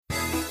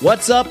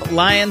What's up,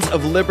 Lions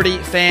of Liberty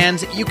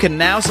fans? You can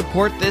now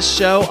support this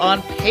show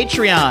on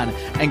Patreon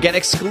and get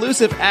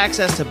exclusive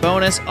access to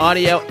bonus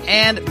audio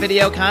and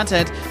video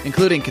content,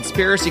 including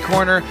Conspiracy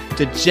Corner,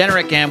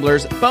 Degenerate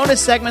Gamblers,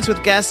 bonus segments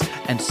with guests,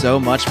 and so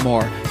much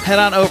more. Head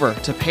on over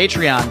to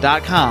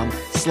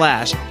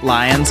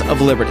patreon.com/Lions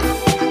of Liberty.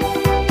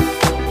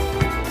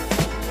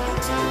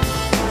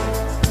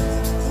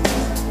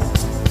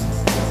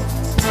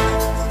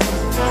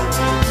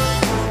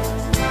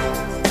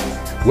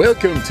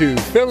 Welcome to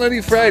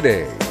Felony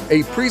Friday,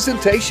 a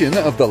presentation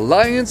of the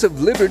Lions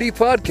of Liberty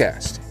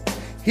podcast.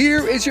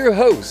 Here is your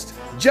host,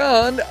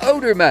 John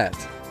Odermatt.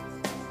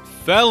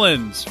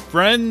 Felons,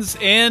 friends,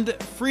 and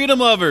freedom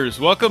lovers,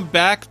 welcome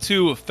back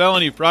to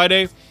Felony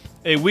Friday,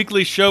 a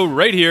weekly show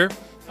right here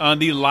on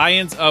the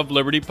Lions of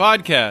Liberty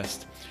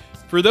podcast.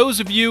 For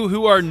those of you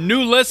who are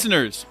new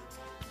listeners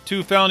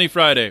to Felony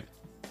Friday,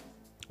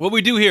 what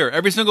we do here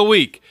every single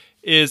week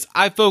is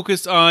I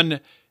focus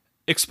on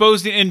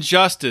exposing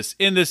injustice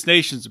in this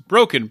nation's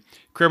broken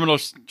criminal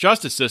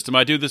justice system.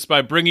 I do this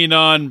by bringing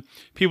on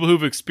people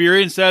who've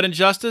experienced that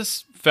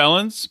injustice,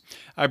 felons.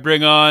 I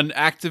bring on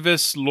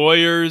activists,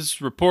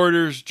 lawyers,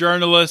 reporters,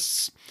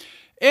 journalists,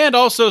 and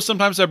also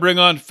sometimes I bring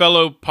on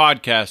fellow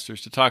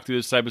podcasters to talk through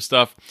this type of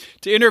stuff,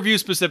 to interview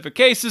specific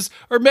cases,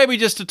 or maybe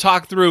just to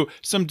talk through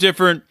some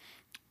different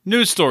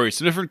news stories,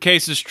 some different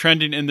cases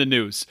trending in the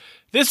news.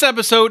 This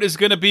episode is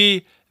going to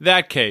be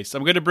that case.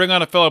 I'm going to bring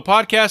on a fellow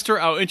podcaster.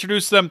 I'll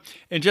introduce them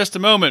in just a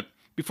moment.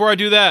 Before I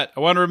do that, I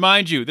want to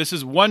remind you, this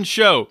is one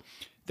show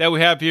that we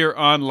have here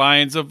on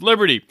Lions of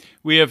Liberty.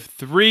 We have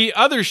 3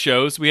 other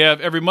shows. We have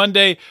every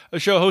Monday a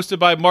show hosted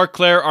by Mark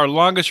Claire, our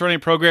longest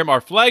running program,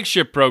 our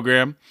flagship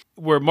program,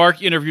 where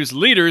Mark interviews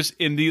leaders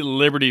in the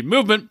Liberty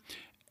movement.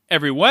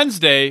 Every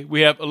Wednesday,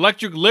 we have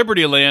Electric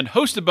Liberty Land,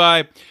 hosted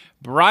by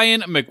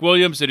Brian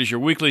McWilliams. It is your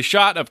weekly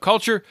shot of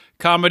culture,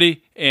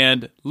 comedy,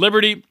 and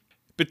liberty.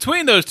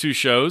 Between those two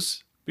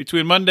shows,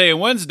 between Monday and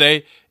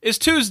Wednesday, is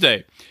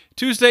Tuesday.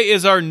 Tuesday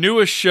is our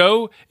newest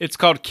show. It's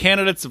called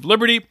Candidates of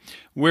Liberty,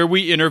 where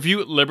we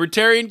interview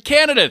libertarian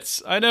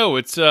candidates. I know,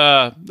 it's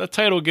the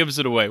title gives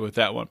it away with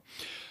that one.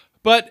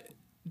 But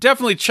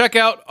definitely check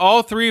out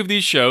all 3 of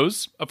these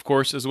shows, of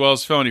course, as well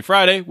as Felony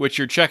Friday, which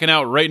you're checking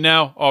out right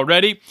now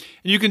already.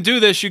 And you can do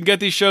this. You can get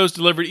these shows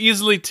delivered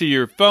easily to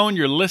your phone,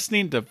 your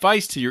listening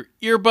device, to your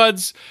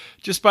earbuds,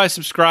 just by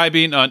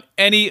subscribing on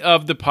any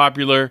of the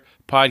popular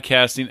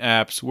podcasting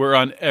apps. We're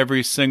on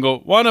every single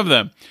one of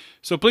them.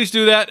 So please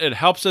do that. It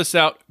helps us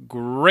out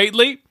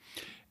greatly.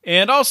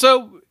 And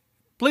also,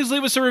 please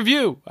leave us a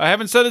review. I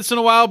haven't said this in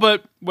a while,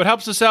 but what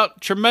helps us out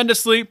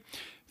tremendously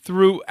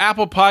through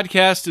Apple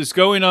Podcasts is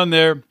going on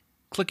there,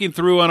 clicking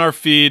through on our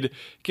feed,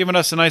 giving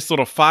us a nice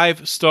little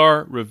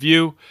 5-star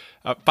review,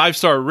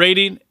 5-star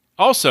rating,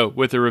 also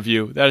with a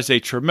review. That is a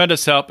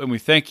tremendous help, and we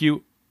thank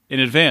you in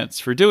advance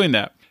for doing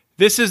that.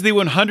 This is the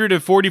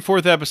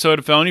 144th episode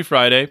of Felony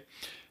Friday.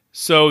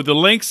 So the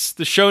links,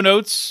 the show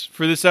notes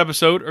for this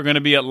episode are going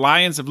to be at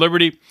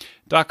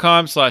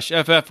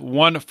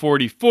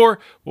lionsofliberty.com/FF144.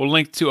 We'll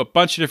link to a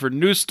bunch of different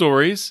news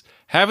stories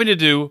having to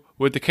do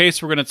with the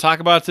case we're going to talk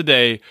about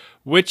today,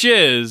 which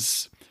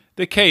is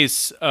the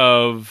case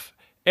of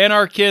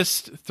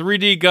anarchist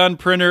 3D gun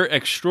printer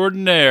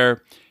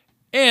extraordinaire,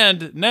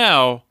 and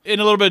now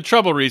in a little bit of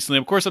trouble recently.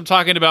 Of course, I'm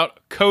talking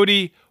about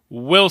Cody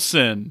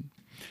Wilson.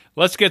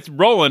 Let's get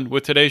rolling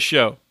with today's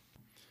show.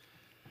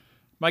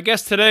 My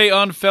guest today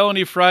on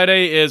Felony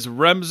Friday is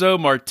Remso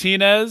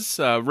Martinez.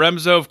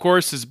 Remso, of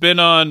course, has been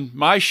on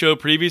my show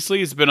previously.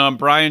 He's been on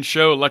Brian's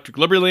show, Electric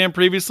Liberty Land,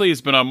 previously. He's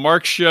been on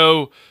Mark's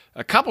show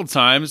a couple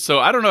times. So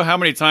I don't know how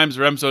many times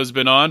Remso has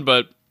been on,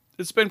 but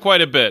it's been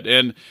quite a bit.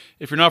 And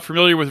if you're not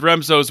familiar with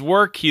Remso's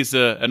work, he's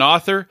an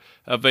author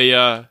of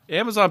a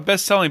Amazon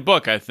best-selling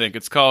book, I think.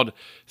 It's called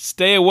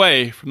Stay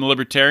Away from the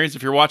Libertarians.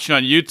 If you're watching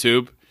on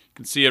YouTube, you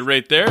can see it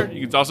right there.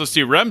 You can also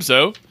see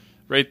Remso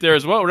right there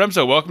as well.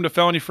 Remso, welcome to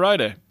Felony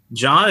Friday.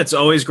 John, it's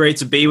always great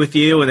to be with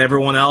you and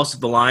everyone else at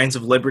the Lions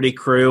of Liberty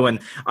crew. And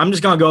I'm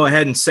just going to go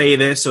ahead and say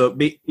this. So,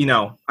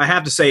 I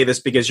have to say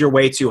this because you're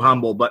way too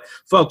humble. But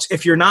folks,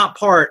 if you're not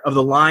part of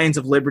the Lions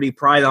of Liberty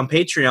Pride on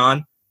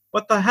Patreon,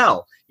 what the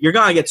hell? You're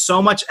going to get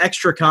so much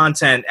extra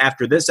content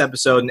after this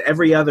episode and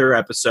every other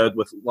episode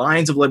with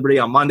Lions of Liberty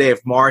on Monday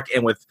of Mark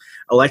and with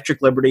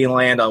Electric Liberty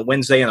Land on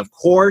Wednesday. And of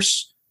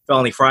course,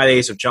 Felony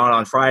Fridays of John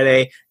on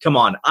Friday. Come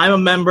on, I'm a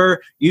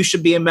member. You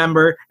should be a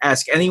member.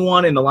 Ask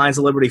anyone in the Lions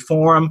of Liberty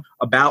forum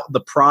about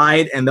the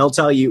Pride, and they'll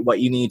tell you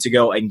what you need to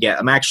go and get.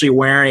 I'm actually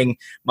wearing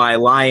my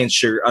Lions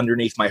shirt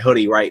underneath my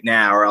hoodie right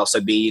now, or else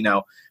I'd be,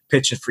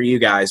 pitching for you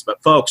guys.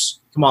 But folks,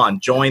 come on,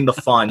 join the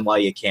fun while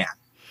you can.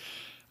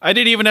 I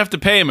didn't even have to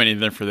pay him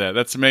anything for that.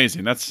 That's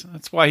amazing. That's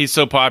why he's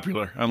so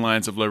popular on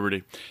Lions of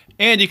Liberty.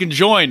 And you can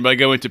join by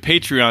going to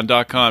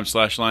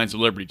patreon.com/Lions of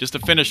Liberty, just to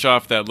finish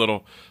off that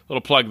little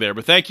plug there.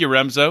 But thank you,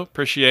 Remso.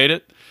 Appreciate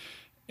it.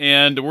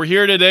 And we're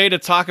here today to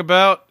talk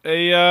about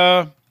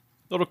a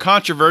little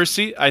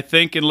controversy, I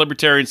think, in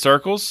libertarian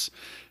circles.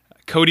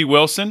 Cody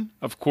Wilson,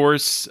 of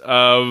course,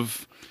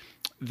 of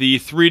the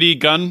 3D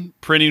gun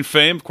printing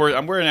fame. Of course,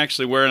 I'm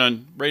actually wearing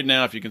on right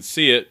now, if you can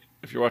see it,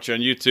 if you're watching on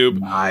YouTube,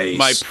 Nice.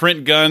 my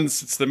Print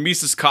Guns. It's the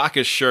Mises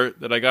Caucus shirt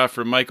that I got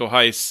from Michael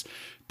Heiss.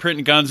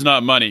 Print Guns,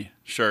 not money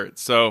shirt.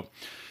 So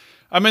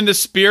I'm in the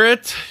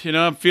spirit.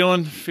 I'm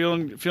feeling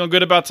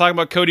good about talking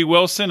about Cody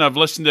Wilson. I've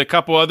listened to a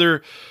couple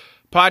other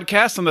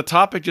podcasts on the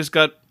topic. Just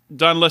got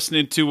done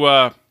listening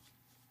to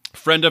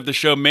friend of the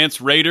show,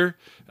 Mance Raider,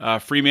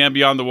 Free Man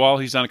Beyond the Wall.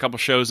 He's done a couple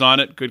shows on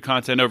it. Good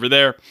content over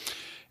there.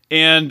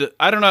 And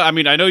I don't know. I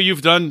mean, I know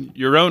you've done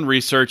your own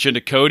research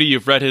into Cody.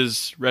 You've read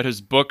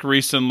his book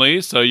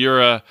recently, so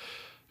you're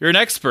an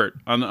expert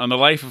on the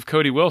life of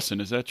Cody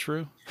Wilson. Is that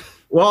true?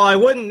 Well, I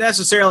wouldn't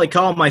necessarily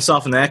call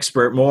myself an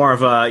expert, more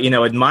of a,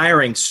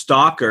 admiring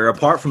stalker,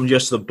 apart from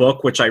just the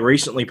book, which I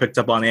recently picked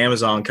up on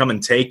Amazon, Come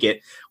and Take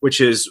It, which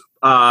is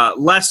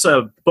less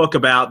a book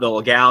about the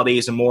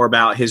legalities and more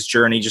about his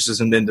journey just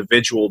as an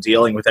individual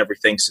dealing with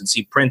everything since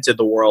he printed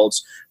the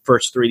world's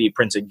first 3D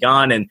printed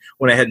gun and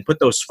went ahead and put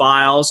those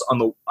files on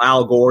the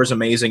Al Gore's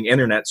amazing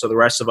internet so the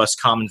rest of us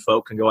common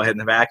folk can go ahead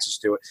and have access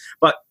to it.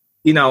 But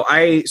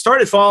I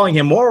started following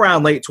him more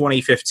around late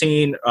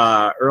 2015,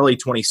 early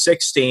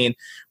 2016,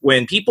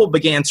 when people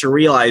began to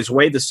realize,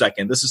 wait a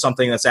second, this is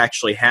something that's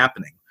actually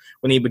happening.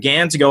 When he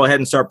began to go ahead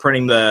and start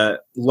printing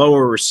the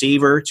lower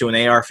receiver to an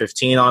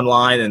AR-15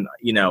 online and,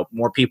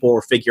 more people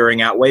were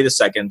figuring out, wait a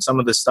second, some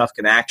of this stuff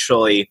can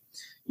actually,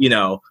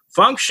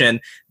 function,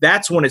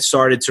 that's when it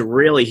started to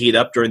really heat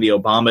up during the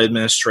Obama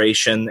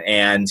administration,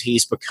 and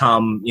he's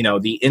become,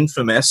 the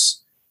infamous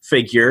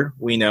figure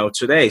we know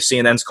today.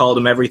 CNN's called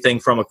him everything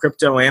from a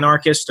crypto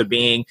anarchist to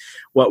being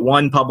what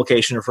one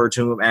publication referred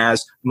to him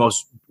as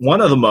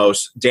one of the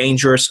most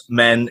dangerous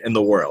men in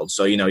the world.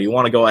 So, you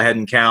want to go ahead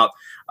and count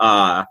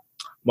Muammar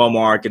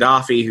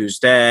Gaddafi, who's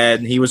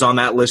dead. He was on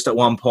that list at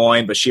one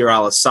point. Bashir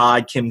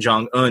al-Assad, Kim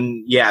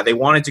Jong-un. Yeah, they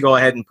wanted to go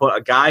ahead and put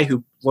a guy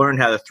who learned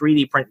how to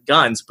 3D print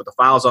guns, put the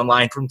files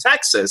online from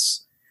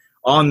Texas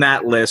on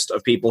that list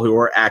of people who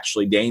are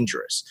actually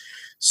dangerous.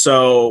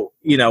 So,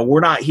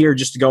 we're not here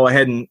just to go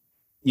ahead and,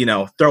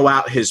 throw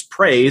out his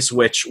praise,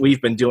 which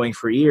we've been doing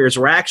for years.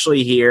 We're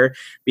actually here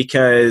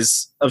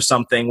because of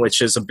something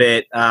which is a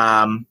bit,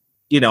 a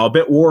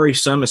bit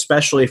worrisome,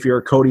 especially if you're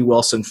a Cody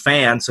Wilson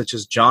fan, such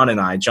as John and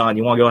I. John,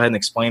 you want to go ahead and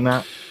explain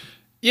that?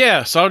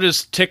 Yeah, so I'll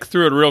just tick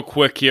through it real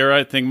quick here.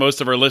 I think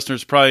most of our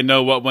listeners probably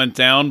know what went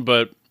down,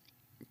 but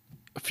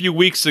a few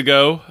weeks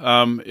ago,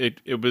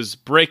 it was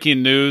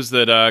breaking news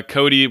that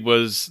Cody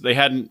they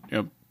hadn't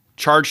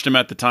charged him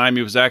at the time.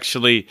 He was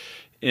actually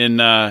in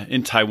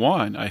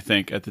Taiwan, I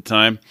think, at the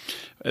time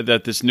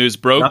that this news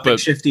broke. Nothing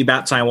shifty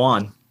about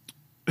Taiwan.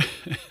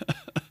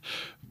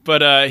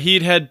 But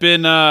he had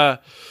been, I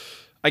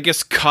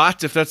guess,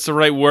 caught, if that's the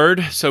right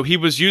word. So he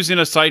was using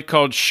a site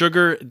called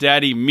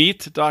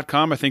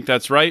SugarDaddyMeet.com. I think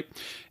that's right.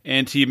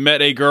 And he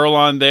met a girl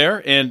on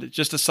there. And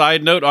just a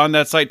side note on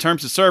that site,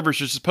 terms of service,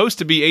 you're supposed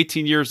to be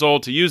 18 years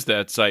old to use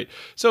that site.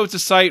 So it's a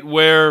site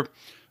where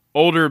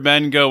older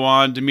men go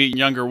on to meet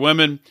younger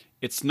women.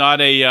 It's not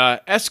a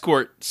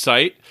escort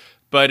site,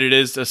 but it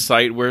is a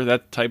site where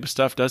that type of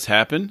stuff does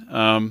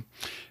happen.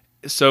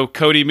 So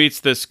Cody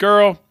meets this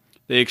girl.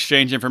 They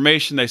exchange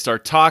information. They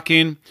start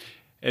talking.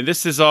 And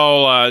this is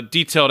all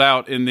detailed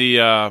out in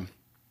the,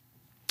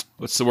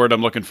 what's the word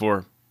I'm looking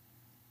for?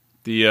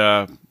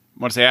 I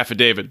want to say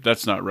affidavit.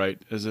 That's not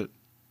right, is it?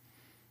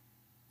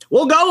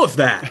 We'll go with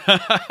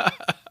that.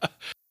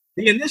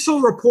 The initial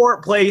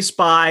report placed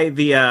by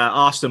the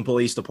Austin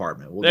Police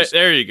Department.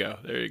 There you go.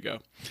 There you go.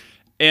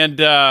 And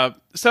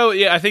so,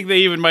 yeah, I think they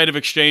even might have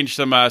exchanged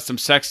some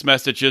sex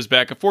messages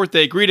back and forth.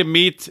 They agree to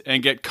meet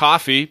and get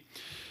coffee.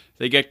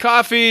 They get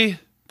coffee,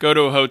 go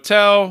to a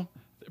hotel.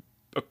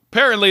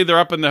 Apparently, they're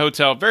up in the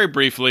hotel very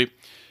briefly.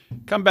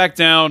 Come back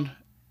down.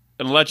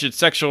 An alleged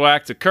sexual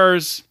act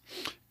occurs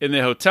in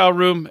the hotel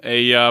room.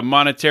 A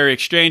monetary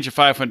exchange of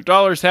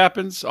 $500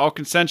 happens, all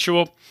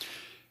consensual.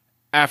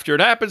 After it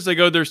happens, they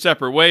go their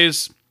separate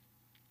ways.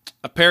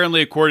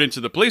 Apparently, according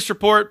to the police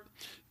report,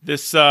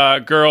 this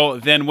girl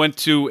then went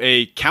to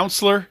a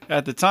counselor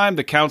at the time.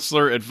 The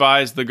counselor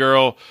advised the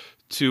girl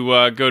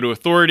to go to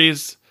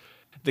authorities.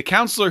 The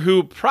counselor,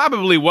 who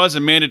probably was a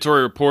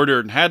mandatory reporter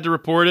and had to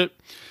report it,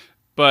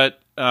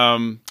 but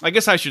I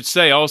guess I should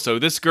say also,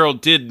 this girl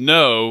did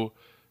know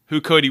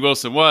who Cody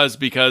Wilson was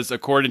because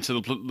according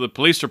to the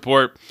police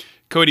report,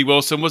 Cody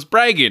Wilson was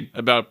bragging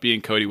about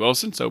being Cody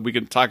Wilson. So we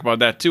can talk about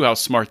that too, how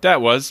smart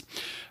that was.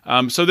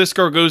 So this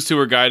girl goes to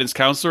her guidance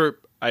counselor,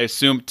 I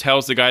assume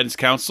tells the guidance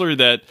counselor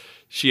that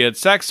she had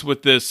sex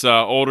with this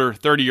older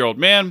 30-year-old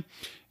man.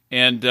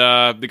 And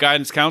the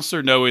guidance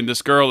counselor, knowing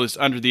this girl is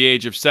under the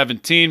age of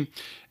 17,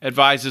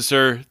 advises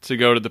her to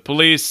go to the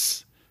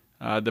police.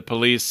 The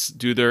police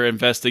do their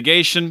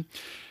investigation.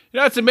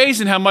 It's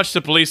amazing how much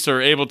the police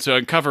are able to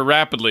uncover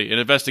rapidly in an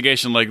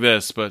investigation like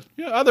this. But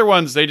other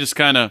ones, they just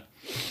kind of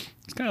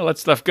let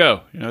stuff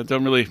go.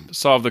 Don't really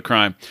solve the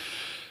crime.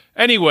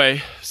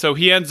 Anyway, so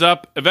he ends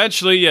up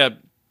eventually,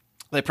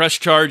 they press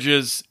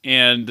charges,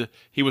 and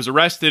he was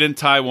arrested in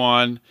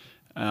Taiwan,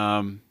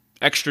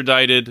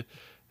 extradited,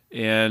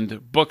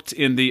 and booked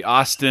in the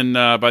Austin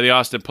by the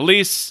Austin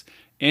police.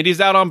 And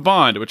he's out on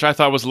bond, which I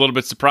thought was a little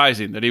bit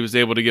surprising that he was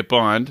able to get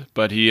bond,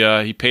 but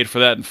he paid for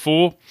that in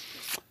full.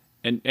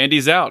 And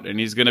he's out, and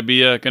he's going to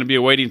be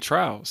awaiting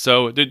trial.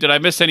 So did I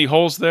miss any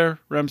holes there,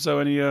 Remso?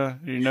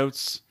 Any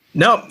notes?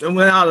 No,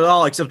 not at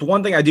all, except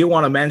one thing I do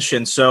want to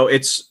mention. So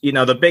it's,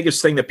 the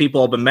biggest thing that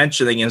people have been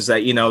mentioning is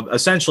that,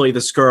 essentially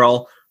this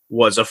girl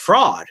was a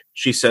fraud.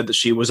 She said that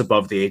she was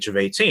above the age of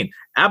 18.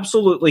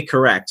 Absolutely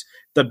correct.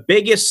 The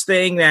biggest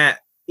thing that,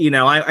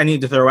 I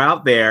need to throw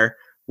out there,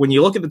 when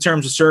you look at the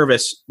terms of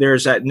service,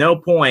 there's at no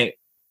point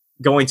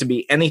going to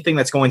be anything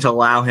that's going to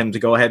allow him to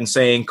go ahead and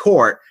say in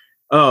court,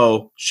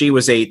 oh, she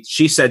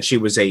said she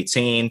was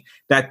 18.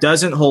 That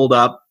doesn't hold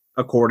up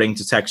according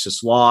to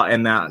Texas law,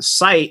 and that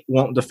site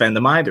won't defend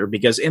them either,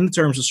 because in the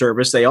terms of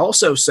service, they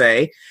also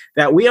say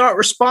that we aren't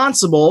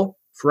responsible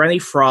for any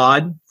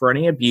fraud, for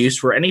any abuse,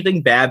 for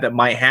anything bad that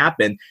might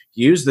happen.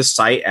 Use the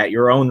site at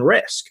your own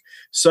risk.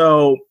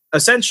 So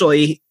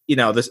essentially,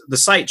 the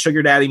site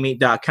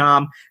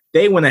sugardaddymeat.com,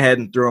 they went ahead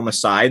and threw them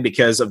aside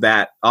because of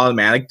that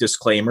automatic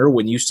disclaimer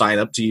when you sign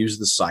up to use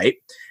the site.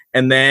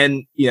 And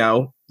then,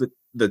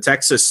 the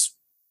Texas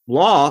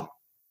law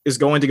is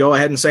going to go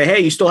ahead and say, hey,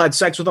 you still had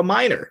sex with a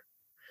minor.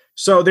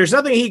 So there's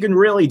nothing he can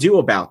really do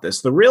about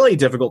this. The really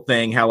difficult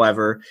thing,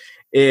 however,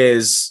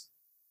 is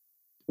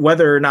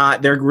whether or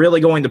not they're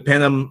really going to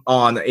pin him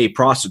on a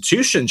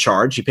prostitution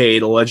charge. He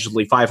paid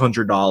allegedly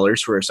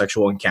 $500 for a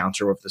sexual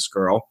encounter with this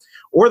girl,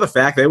 or the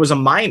fact that it was a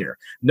minor.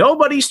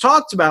 Nobody's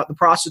talked about the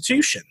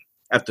prostitution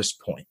at this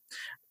point.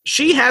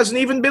 She hasn't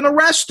even been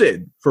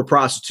arrested for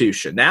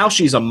prostitution. Now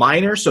she's a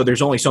minor, so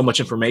there's only so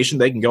much information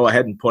they can go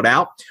ahead and put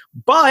out.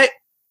 But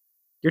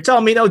you're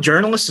telling me no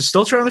journalist is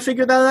still trying to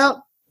figure that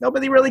out?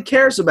 Nobody really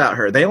cares about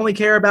her. They only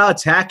care about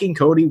attacking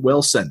Cody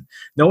Wilson.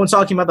 No one's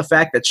talking about the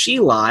fact that she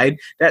lied,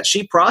 that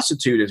she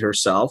prostituted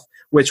herself,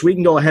 which we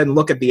can go ahead and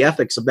look at the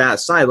ethics of that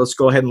aside. Let's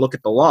go ahead and look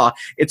at the law.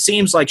 It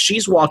seems like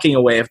she's walking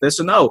away with this,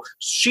 and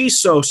she's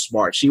so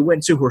smart. She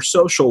went to her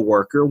social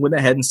worker and went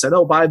ahead and said,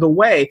 oh, by the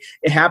way,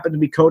 it happened to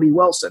be Cody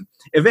Wilson.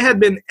 If it had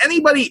been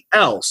anybody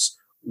else,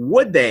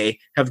 would they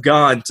have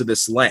gone to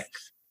this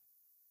length?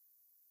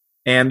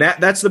 And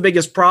that's the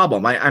biggest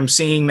problem. I'm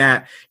seeing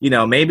that,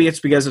 maybe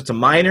it's because it's a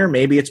minor,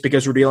 maybe it's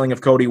because we're dealing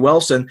with Cody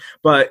Wilson,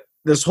 but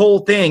this whole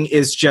thing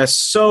is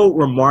just so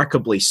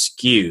remarkably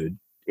skewed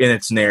in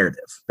its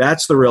narrative.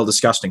 That's the real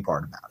disgusting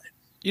part about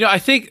it. I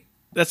think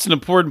that's an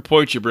important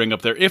point you bring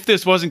up there. If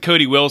this wasn't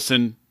Cody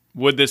Wilson,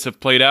 would this have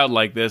played out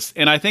like this?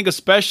 And I think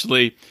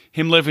especially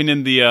him living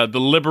in the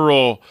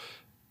liberal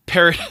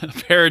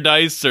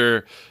paradise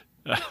or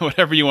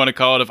whatever you want to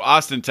call it of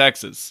Austin,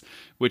 Texas,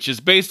 which is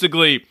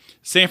basically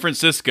San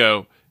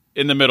Francisco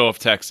in the middle of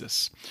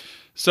Texas.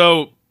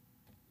 So,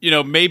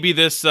 maybe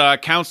this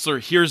counselor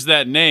hears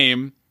that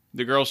name.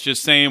 The girl's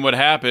just saying what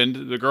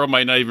happened. The girl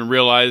might not even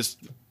realize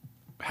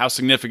how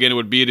significant it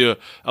would be to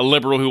a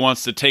liberal who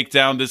wants to take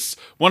down this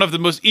one of the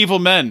most evil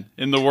men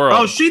in the world.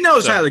 Oh, she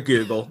knows how to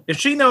Google. If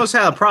she knows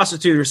how to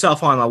prostitute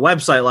herself on a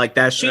website like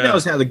that, she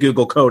knows how to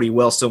Google Cody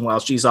Wilson while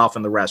she's off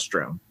in the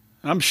restroom.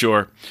 I'm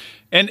sure.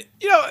 And,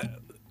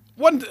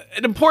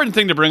 an important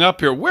thing to bring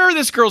up here, where are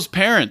this girl's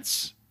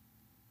parents?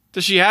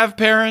 Does she have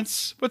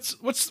parents?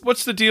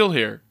 What's the deal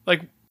here?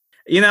 Like,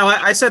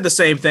 I said the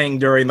same thing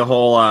during the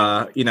whole,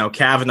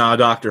 Kavanaugh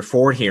Dr.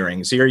 Ford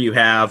hearings. Here you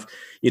have,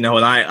 and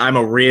I'm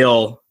a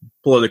real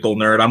political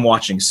nerd. I'm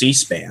watching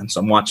C-SPAN,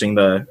 so I'm watching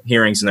the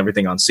hearings and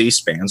everything on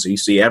C-SPAN, so you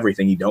see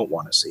everything you don't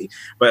want to see.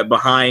 But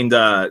behind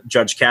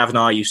Judge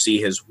Kavanaugh, you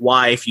see his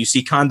wife, you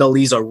see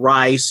Condoleezza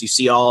Rice, you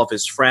see all of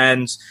his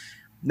friends.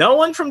 No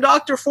one from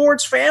Dr.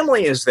 Ford's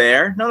family is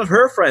there. None of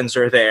her friends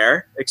are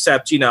there,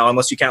 except,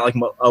 unless you count like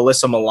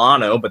Alyssa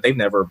Milano, but they've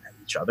never met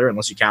each other,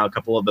 unless you count a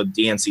couple of the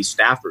DNC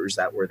staffers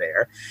that were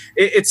there.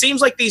 It seems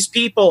like these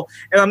people,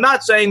 and I'm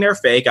not saying they're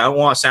fake. I don't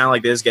want to sound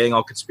like this, getting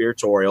all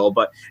conspiratorial,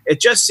 but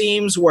it just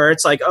seems where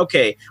it's like,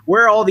 okay,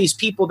 where are all these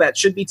people that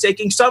should be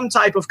taking some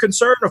type of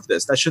concern of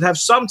this, that should have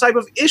some type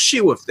of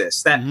issue with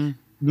this, that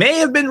may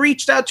have been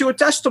reached out to a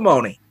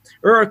testimony,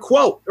 or a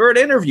quote, or an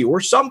interview,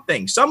 or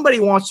something. Somebody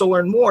wants to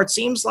learn more. It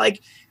seems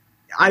like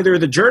either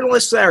the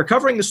journalists that are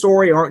covering the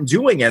story aren't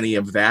doing any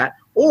of that,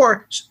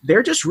 or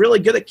they're just really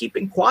good at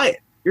keeping quiet.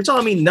 You're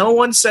telling me no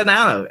one sent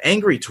out an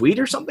angry tweet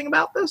or something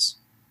about this?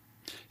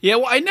 Yeah,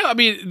 well, I know. I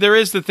mean, there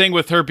is the thing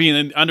with her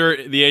being under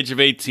the age of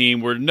 18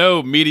 where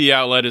no media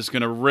outlet is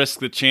going to risk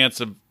the chance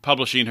of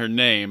publishing her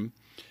name.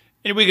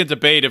 And we can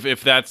debate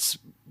if that's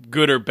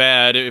good or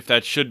bad, if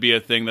that should be a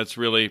thing that's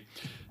really...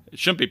 It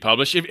shouldn't be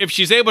published. If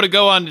she's able to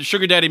go on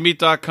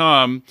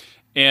sugardaddymeat.com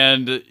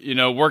and,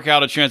 work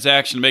out a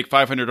transaction to make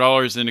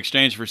 $500 in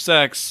exchange for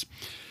sex,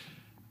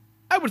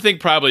 I would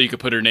think probably you could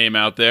put her name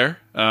out there.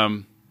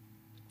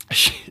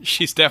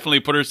 She's definitely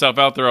put herself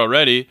out there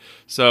already.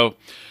 So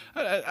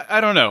I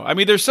don't know. I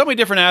mean, there's so many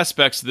different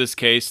aspects to this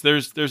case.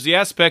 There's the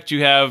aspect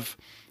you have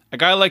a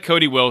guy like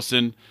Cody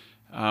Wilson,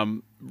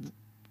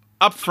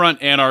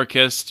 upfront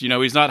anarchist.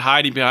 He's not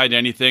hiding behind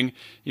anything.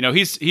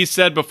 He's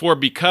said before,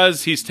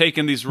 because he's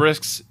taken these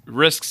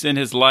risks in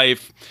his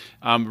life,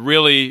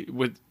 really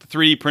with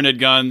 3D printed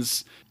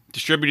guns,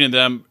 distributing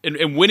them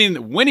and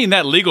winning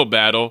that legal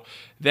battle,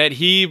 that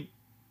he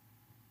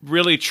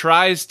really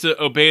tries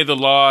to obey the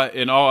law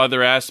in all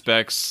other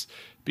aspects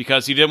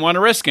because he didn't want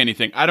to risk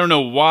anything. I don't know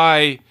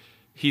why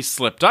he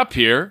slipped up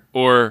here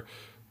or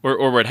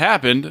what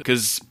happened,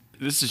 because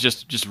this is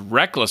just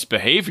reckless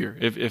behavior.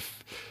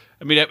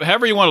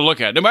 However you want to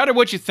look at it, no matter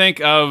what you think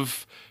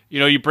of,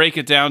 you break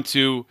it down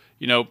to,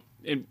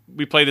 and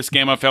we play this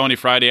game on Felony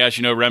Friday, as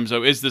you know,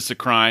 Remzo, is this a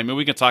crime? And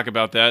we can talk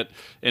about that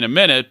in a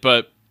minute,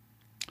 but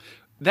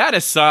that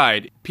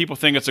aside, people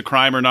think it's a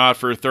crime or not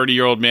for a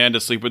 30-year-old man to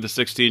sleep with a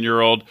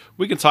 16-year-old.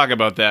 We can talk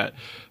about that.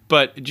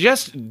 But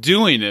just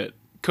doing it,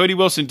 Cody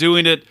Wilson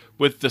doing it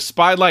with the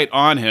spotlight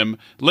on him,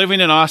 living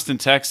in Austin,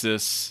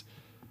 Texas,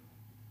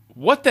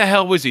 what the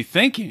hell was he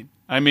thinking?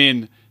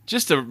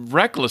 Just a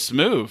reckless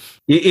move.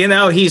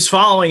 He's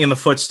following in the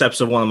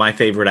footsteps of one of my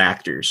favorite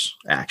actors,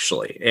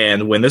 actually.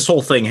 And when this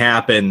whole thing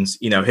happened,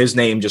 his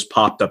name just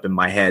popped up in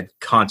my head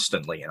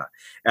constantly. And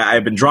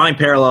I've been drawing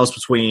parallels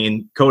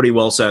between Cody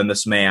Wilson and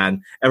this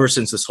man ever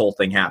since this whole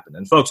thing happened.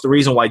 And folks, the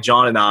reason why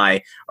John and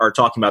I are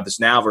talking about this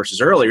now versus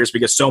earlier is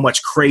because so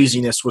much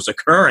craziness was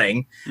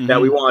occurring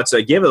that we wanted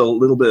to give it a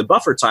little bit of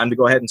buffer time to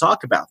go ahead and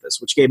talk about this,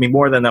 which gave me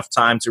more than enough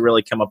time to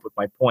really come up with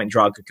my point and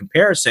draw a good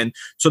comparison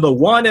to the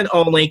one and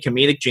only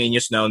comedic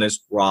genius known as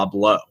Rob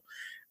Lowe.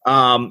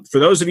 For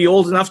those of you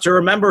old enough to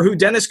remember who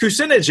Dennis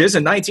Kucinich is,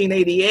 in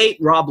 1988,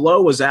 Rob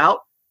Lowe was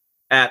out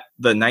at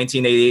the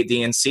 1988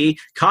 DNC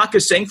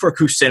caucusing for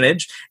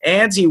Kucinich,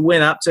 and he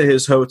went up to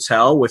his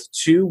hotel with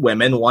 2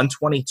 women, one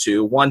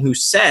 22, one who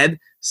said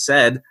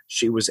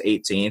she was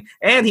 18,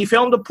 and he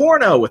filmed a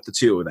porno with the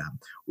 2 of them.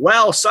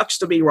 Well, sucks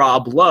to be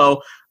Rob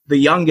Lowe. The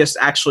youngest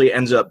actually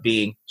ends up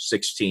being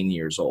 16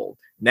 years old.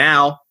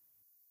 Now,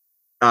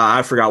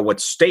 I forgot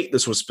what state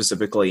this was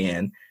specifically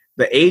in.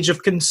 The age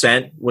of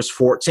consent was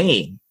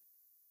 14.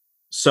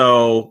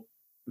 So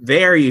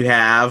there you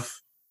have,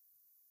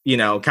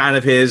 kind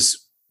of his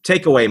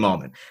takeaway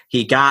moment.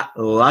 He got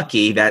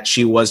lucky that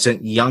she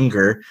wasn't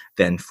younger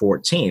than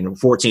 14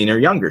 or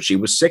younger. She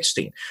was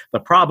 16. The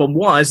problem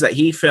was that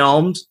he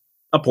filmed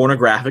a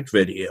pornographic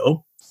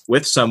video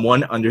with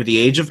someone under the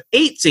age of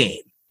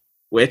 18,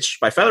 which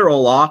by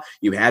federal law,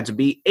 you had to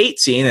be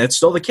 18, and it's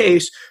still the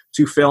case,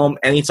 to film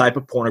any type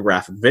of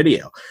pornographic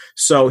video.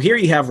 So here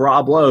you have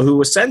Rob Lowe, who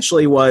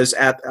essentially was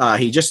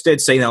he just did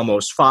St.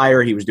 Elmo's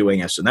Fire. He was doing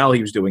SNL.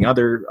 He was doing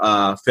other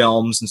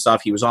films and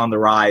stuff. He was on the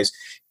rise.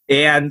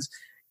 And,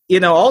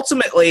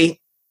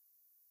 ultimately,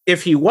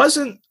 if he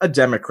wasn't a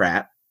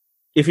Democrat,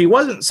 if he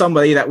wasn't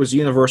somebody that was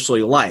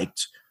universally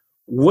liked,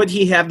 would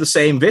he have the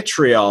same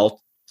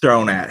vitriol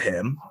thrown at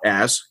him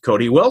as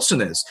Cody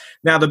Wilson is?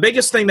 Now, the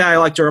biggest thing that I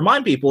like to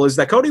remind people is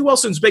that Cody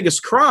Wilson's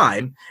biggest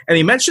crime, and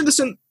he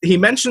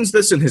mentions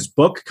this in his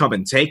book, Come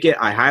and Take It.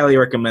 I highly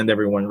recommend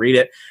everyone read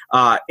it.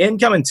 In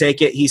Come and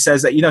Take It, he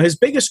says that, his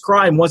biggest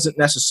crime wasn't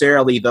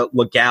necessarily the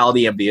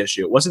legality of the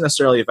issue. It wasn't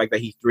necessarily the fact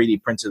that he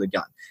 3D printed a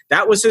gun.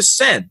 That was his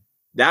sin.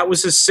 That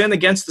was his sin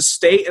against the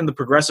state and the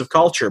progressive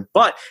culture.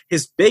 But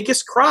his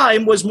biggest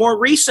crime was more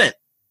recent,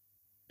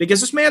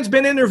 because this man's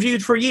been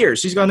interviewed for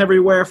years. He's gone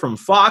everywhere from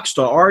Fox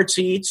to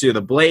RT to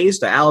The Blaze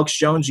to Alex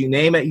Jones, you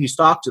name it, he's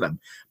talked to them.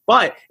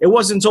 But it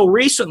wasn't until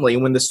recently,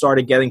 when this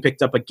started getting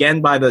picked up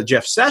again by the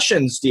Jeff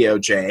Sessions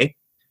DOJ,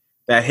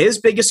 that his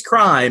biggest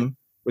crime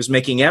was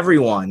making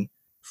everyone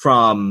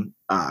from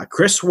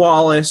Chris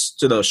Wallace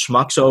to those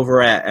schmucks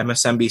over at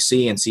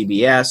MSNBC and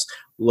CBS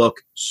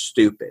look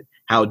stupid.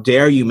 How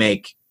dare you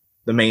make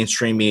the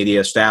mainstream media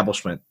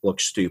establishment look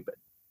stupid?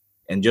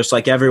 And just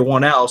like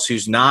everyone else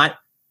who's not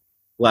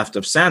left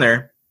of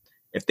center,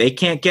 if they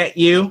can't get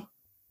you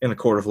in the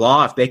court of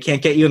law, if they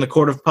can't get you in the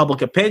court of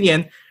public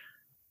opinion,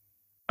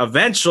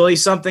 eventually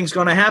something's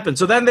going to happen.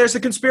 So then there's the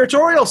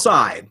conspiratorial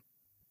side.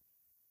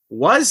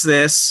 Was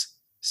this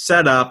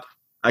set up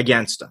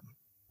against him?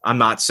 I'm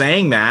not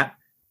saying that,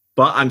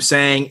 but I'm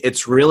saying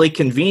it's really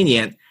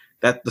convenient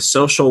that the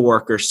social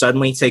worker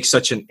suddenly takes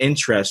such an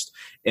interest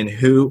in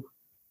who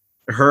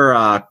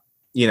her,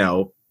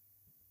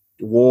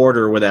 ward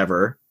or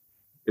whatever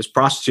is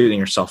prostituting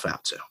herself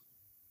out to.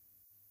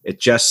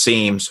 It just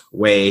seems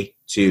way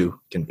too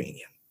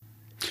convenient.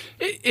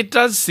 It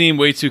does seem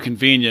way too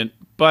convenient,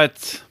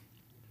 but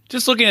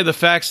just looking at the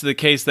facts of the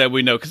case that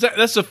we know, because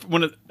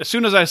as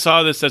soon as I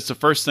saw this, that's the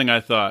first thing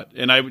I thought,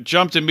 and I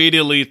jumped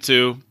immediately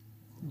to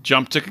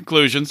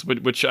conclusions,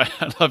 which I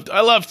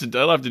love to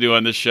do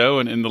on this show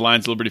and in the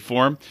Lions of Liberty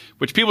Forum,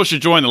 which people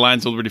should join the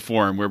Lions of Liberty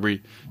Forum, where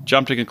we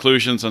jump to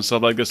conclusions on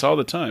stuff like this all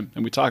the time,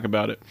 and we talk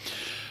about it.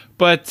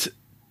 But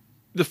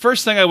the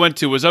first thing I went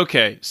to was,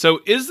 okay,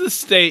 so is the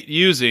state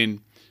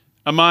using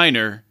a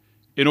minor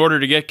in order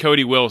to get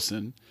Cody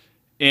Wilson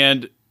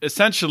and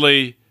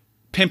essentially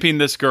pimping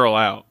this girl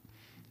out?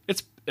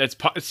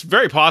 It's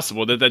very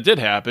possible that did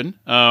happen.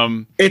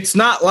 It's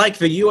not like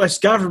the U.S.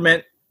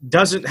 government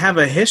doesn't have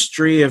a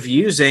history of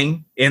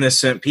using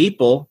innocent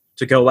people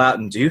to go out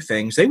and do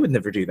things. They would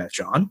never do that,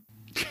 John.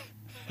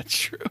 That's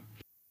true.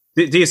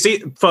 Do you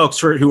see, folks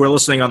who are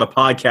listening on the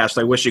podcast?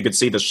 I wish you could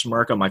see the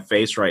smirk on my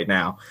face right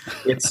now.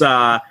 It's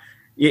I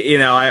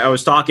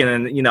was talking,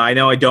 and I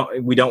know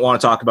we don't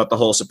want to talk about the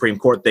whole Supreme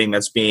Court thing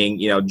that's being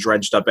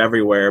dredged up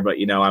everywhere. But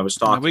I was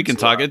talking. We can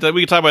talk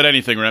about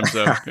anything,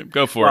 Remso.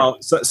 Go for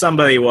it. So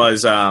somebody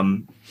was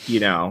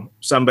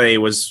somebody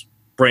was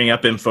bringing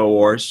up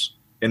InfoWars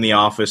in the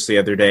office the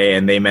other day,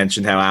 and they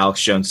mentioned how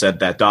Alex Jones said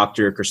that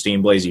Dr.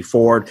 Christine Blasey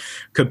Ford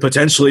could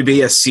potentially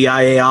be a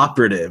CIA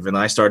operative. And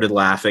I started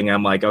laughing.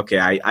 I'm like, okay,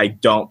 I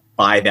don't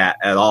buy that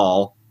at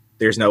all.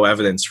 There's no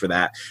evidence for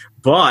that.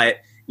 But,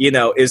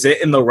 is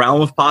it in the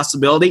realm of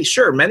possibility?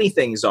 Sure, many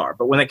things are.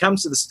 But when it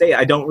comes to the state,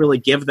 I don't really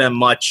give them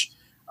much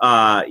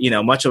of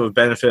a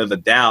benefit of the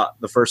doubt.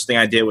 The first thing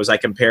I did was I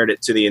compared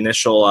it to the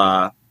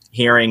initial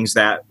hearings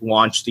that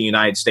launched the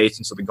United States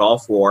into the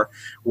Gulf War,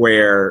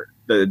 where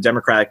the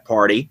Democratic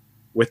Party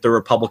with the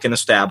Republican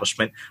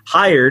establishment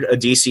hired a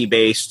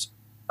DC-based,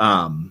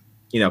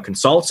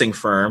 consulting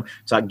firm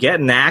to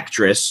get an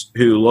actress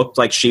who looked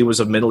like she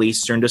was of Middle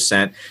Eastern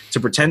descent to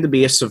pretend to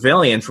be a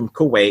civilian from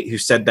Kuwait who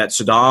said that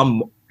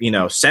Saddam,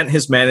 sent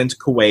his men into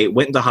Kuwait,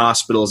 went into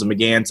hospitals, and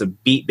began to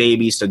beat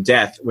babies to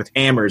death with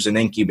hammers and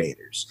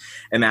incubators.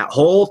 And that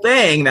whole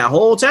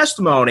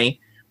testimony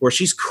where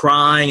she's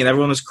crying and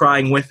everyone was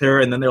crying with her,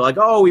 and then they're like,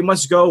 oh, we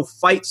must go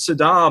fight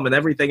Saddam and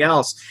everything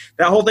else.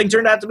 That whole thing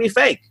turned out to be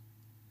fake.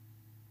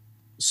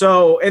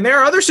 So, and there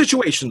are other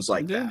situations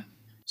like that.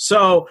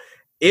 So,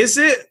 is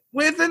it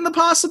within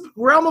the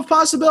realm of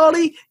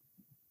possibility?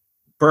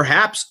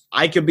 Perhaps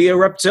I could be a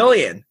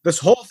reptilian. This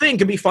whole thing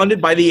could be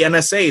funded by the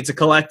NSA to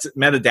collect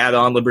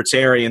metadata on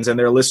libertarians and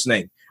their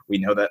listening. We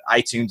know that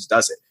iTunes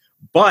does it.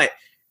 But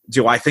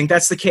do I think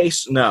that's the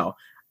case? No.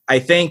 I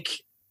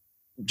think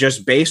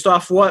just based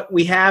off what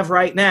we have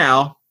right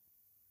now,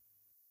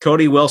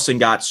 Cody Wilson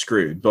got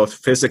screwed, both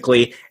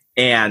physically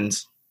and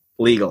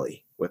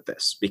legally with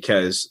this,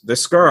 because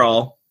this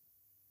girl,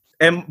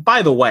 and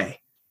by the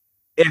way,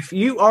 if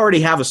you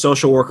already have a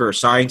social worker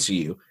assigned to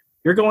you,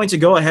 you're going to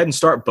go ahead and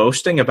start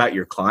boasting about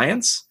your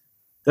clients?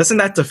 Doesn't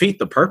that defeat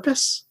the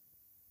purpose?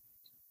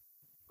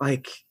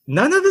 Like,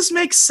 none of this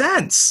makes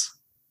sense.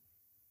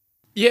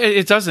 Yeah,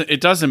 it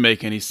doesn't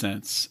make any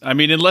sense. I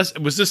mean,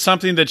 was this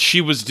something that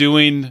she was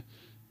doing,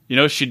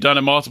 she'd done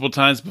it multiple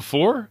times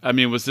before? I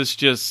mean, was this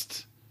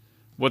just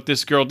what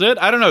this girl did?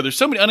 I don't know. There's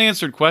so many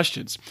unanswered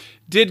questions.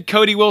 Did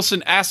Cody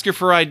Wilson ask her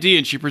for ID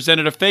and she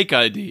presented a fake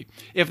ID?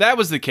 If that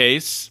was the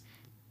case,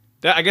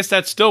 I guess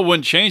that still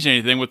wouldn't change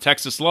anything with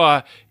Texas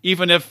law,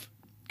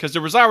 because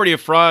there was already a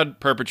fraud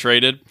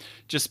perpetrated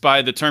just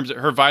by the terms,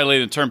 her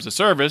violating the terms of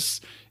service.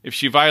 If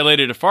she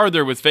violated it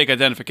farther with fake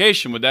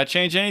identification, would that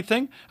change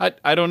anything?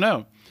 I don't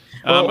know.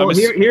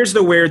 Here's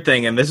the weird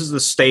thing, and this is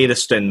the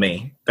statist in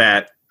me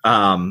that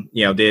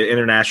did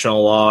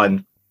international law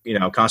and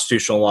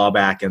constitutional law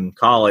back in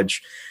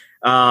college.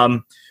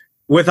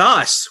 With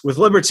us, with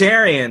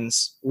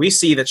libertarians, we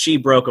see that she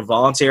broke a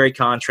voluntary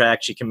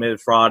contract. She committed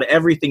fraud.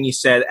 Everything you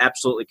said,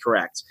 absolutely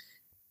correct.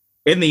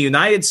 In the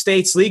United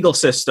States legal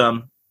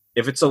system,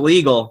 if it's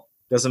illegal,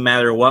 doesn't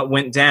matter what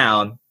went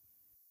down,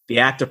 the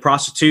act of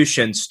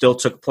prostitution still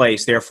took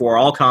place. Therefore,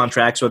 all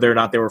contracts, whether or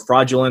not they were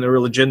fraudulent or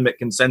illegitimate,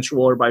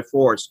 consensual or by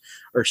force,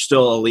 are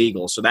still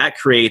illegal. So that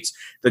creates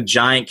the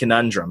giant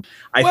conundrum.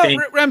 I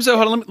think Remso,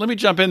 hold on, let me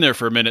jump in there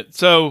for a minute.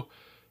 So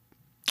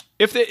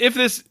if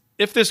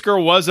this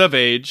girl was of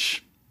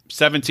age,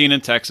 17 in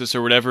Texas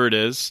or whatever it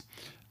is,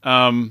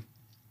 and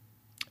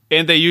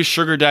they used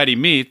sugar daddy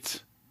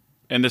meat,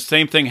 and the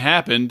same thing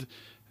happened,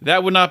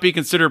 that would not be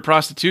considered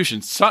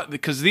prostitution,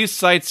 because these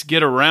sites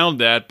get around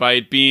that by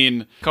it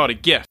being called a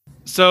gift.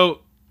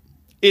 So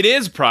it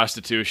is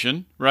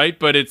prostitution, right?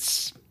 But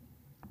it's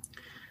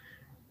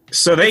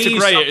a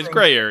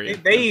gray area.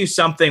 They use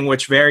something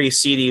which very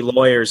seedy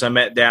lawyers I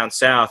met down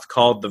south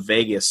called the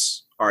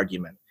Vegas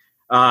argument.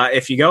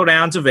 If you go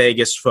down to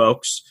Vegas,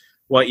 folks,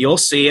 what you'll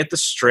see at the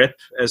Strip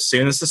as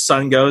soon as the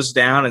sun goes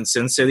down and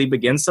Sin City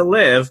begins to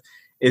live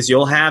is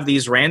you'll have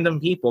these random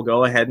people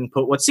go ahead and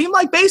put what seem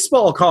like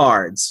baseball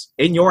cards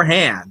in your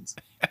hand.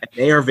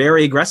 They are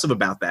very aggressive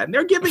about that. And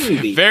they're giving you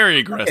these. Very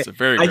aggressive.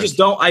 Very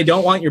aggressive. I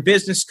don't want your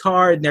business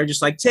card. And they're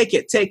just like, take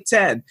it, take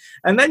 10.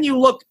 And then you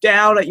look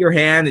down at your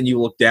hand and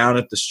you look down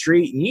at the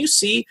street and you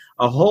see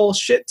a whole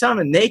shit ton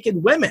of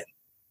naked women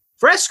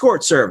for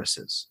escort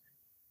services.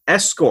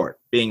 Escort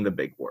being the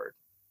big word.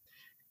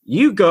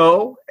 You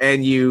go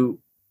and you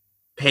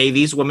pay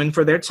these women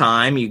for their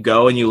time. You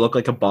go and you look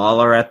like a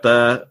baller at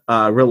the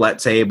roulette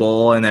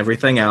table and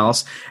everything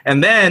else.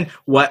 And then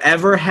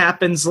whatever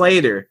happens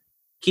later,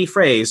 key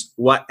phrase,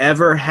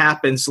 whatever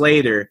happens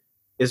later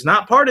is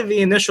not part of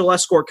the initial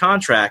escort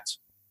contract.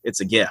 It's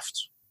a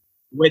gift,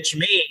 which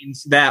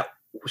means that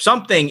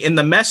something in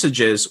the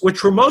messages,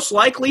 which were most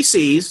likely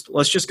seized,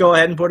 let's just go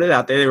ahead and put it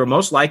out there. They were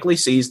most likely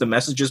seized, the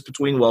messages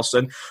between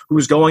Wilson, who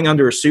was going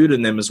under a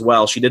pseudonym as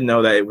well. She didn't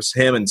know that it was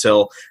him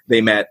until they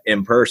met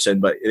in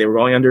person, but they were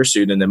going under a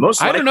pseudonym.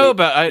 Most likely, I don't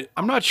know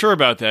I'm not sure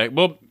about that.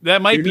 Well,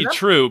 that might be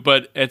true,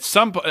 but at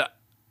some point,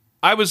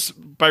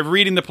 by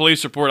reading the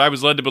police report, I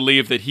was led to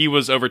believe that he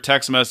was over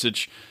text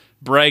message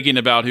bragging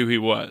about who he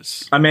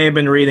was. I may have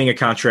been reading a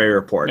contrary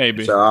report.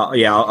 Maybe. So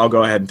I'll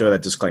go ahead and throw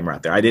that disclaimer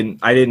out there. I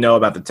didn't know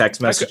about the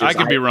text messages. I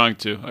could be wrong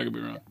too. I could be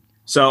wrong.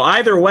 So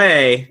either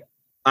way,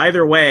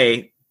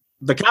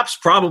 the cops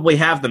probably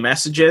have the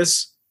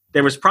messages.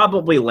 There was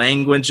probably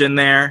language in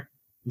there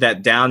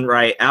that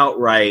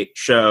outright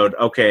showed,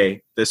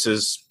 okay, this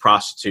is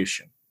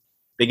prostitution.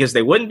 Because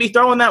they wouldn't be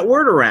throwing that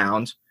word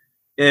around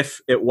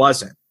if it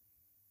wasn't.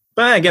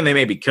 But again, they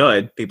maybe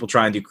could. People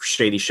try and do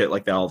shady shit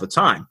like that all the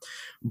time.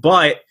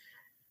 But,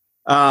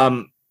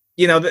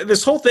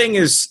 this whole thing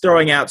is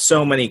throwing out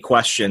so many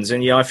questions.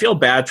 And, I feel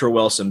bad for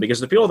Wilson because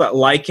the people that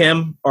like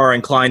him are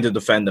inclined to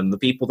defend him. The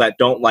people that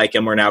don't like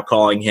him are now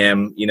calling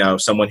him,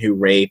 someone who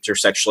raped or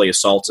sexually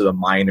assaulted a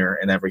minor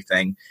and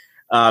everything.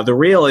 The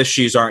real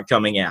issues aren't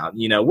coming out.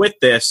 With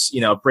this,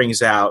 it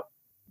brings out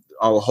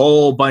a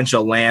whole bunch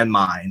of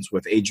landmines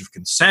with age of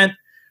consent,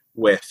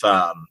 with,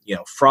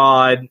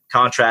 fraud,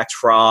 contract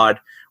fraud,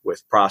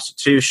 with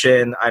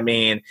prostitution. I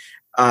mean,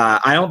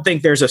 I don't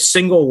think there's a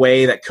single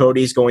way that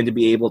Cody's going to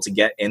be able to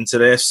get into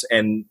this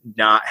and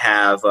not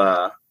have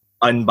a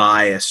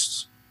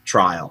unbiased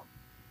trial.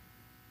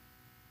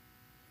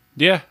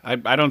 Yeah,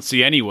 I don't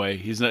see any way.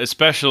 He's not,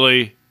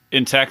 especially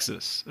in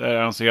Texas. I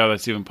don't see how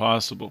that's even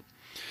possible.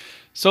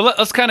 So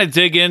let's kind of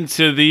dig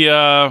into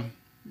the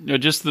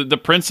just the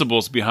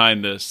principles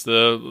behind this,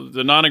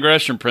 the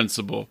non-aggression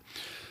principle.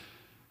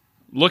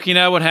 Looking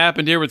at what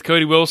happened here with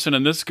Cody Wilson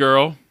and this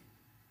girl,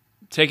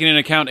 taking into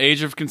account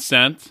age of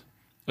consent,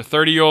 a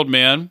 30-year-old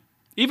man,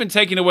 even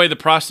taking away the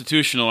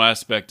prostitutional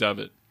aspect of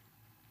it.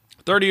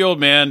 30-year-old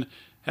man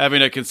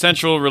having a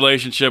consensual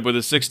relationship with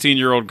a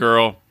 16-year-old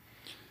girl.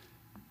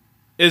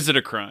 Is it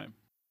a crime?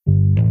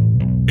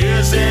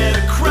 Is it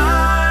a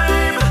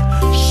crime?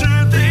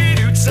 Should they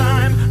do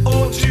time?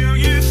 Or do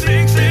you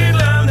think they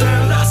learned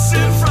their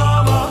lesson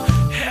from a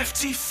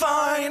hefty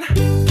fine?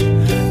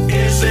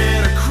 Is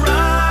it a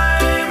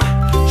crime?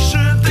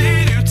 Should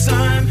they do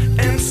time?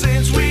 And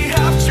since we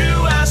have to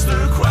ask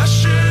the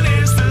question,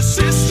 is the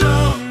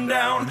system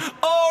down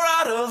or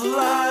out of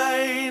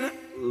line?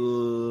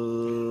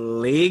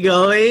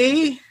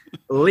 Legally,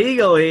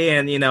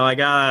 and I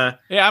gotta.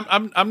 Yeah,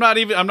 I'm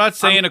not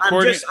saying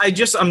according.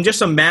 I'm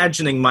just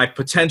imagining my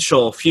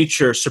potential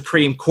future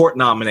Supreme Court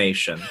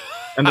nomination,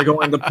 and they're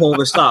going to pull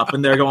this up,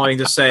 and they're going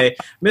to say,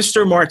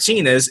 "Mr.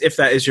 Martinez, if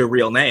that is your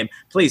real name,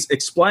 please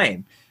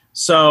explain."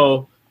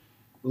 So,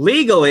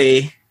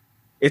 legally,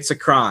 it's a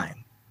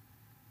crime.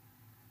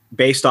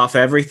 Based off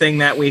everything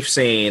that we've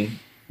seen,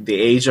 the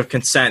age of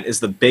consent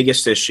is the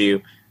biggest issue.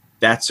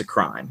 That's a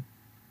crime.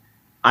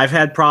 I've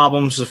had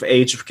problems with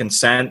age of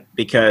consent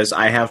because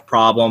I have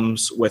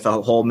problems with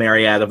a whole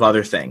myriad of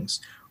other things.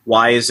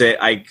 Why is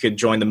it I could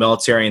join the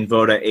military and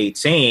vote at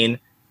 18?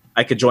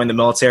 I could join the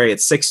military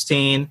at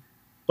 16,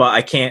 but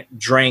I can't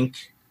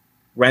drink,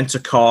 rent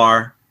a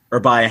car, or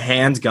buy a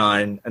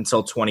handgun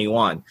until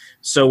 21.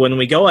 So when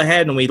we go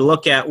ahead and we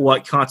look at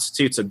what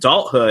constitutes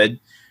adulthood,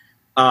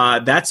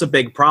 that's a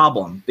big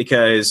problem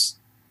because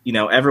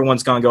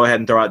everyone's going to go ahead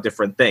and throw out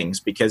different things.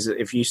 Because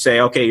if you say,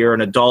 okay, you're an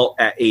adult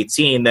at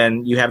 18,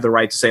 then you have the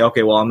right to say,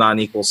 okay, well, I'm not an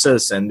equal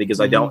citizen because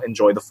I don't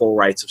enjoy the full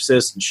rights of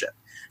citizenship.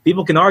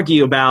 People can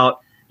argue about,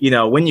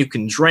 when you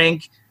can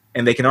drink,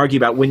 and they can argue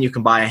about when you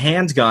can buy a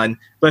handgun.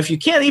 But if you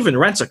can't even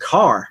rent a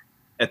car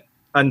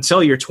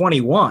until you're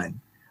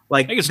 21,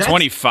 I think it's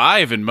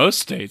 25 in most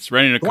states,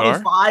 renting a car.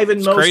 25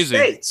 in most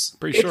states.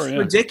 Pretty sure, it's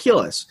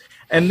ridiculous.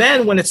 And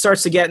then when it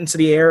starts to get into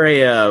the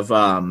area of,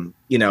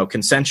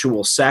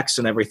 consensual sex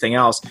and everything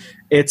else,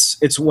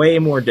 it's way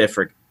more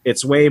different.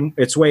 It's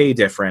way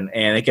different,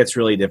 and it gets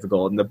really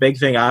difficult. And the big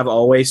thing I've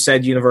always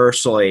said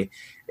universally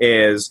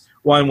is,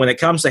 one, when it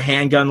comes to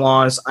handgun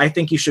laws, I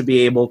think you should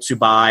be able to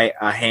buy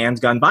a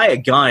handgun, buy a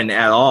gun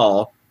at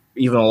all,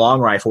 even a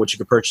long rifle, which you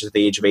could purchase at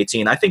the age of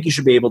 18. I think you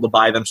should be able to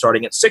buy them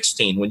starting at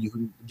 16 when you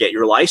can get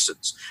your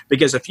license.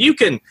 Because if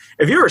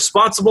you're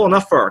responsible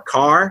enough for a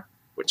car,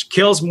 which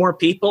kills more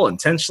people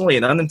intentionally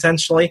and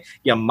unintentionally,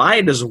 you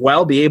might as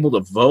well be able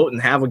to vote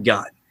and have a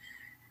gun.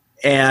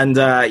 And,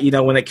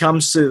 when it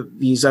comes to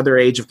these other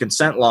age of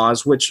consent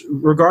laws, which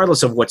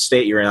regardless of what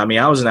state you're in,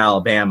 I was in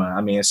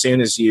Alabama. As soon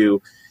as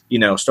you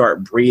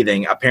start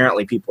breathing,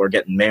 apparently people are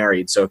getting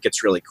married. So it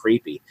gets really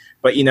creepy.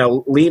 But,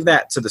 leave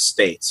that to the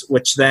states,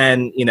 which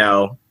then,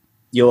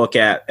 you look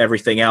at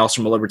everything else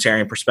from a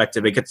libertarian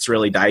perspective, it gets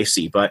really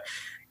dicey. But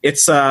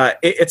it's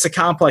a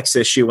complex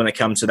issue when it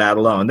comes to that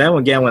alone. Then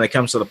again, when it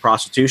comes to the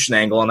prostitution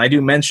angle, and I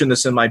do mention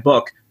this in my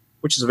book,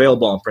 which is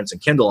available on Prince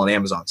and Kindle on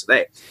Amazon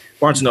today,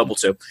 Barnes & Noble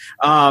too.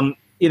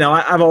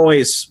 I've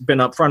always been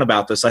upfront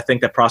about this. I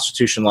think that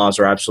prostitution laws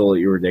are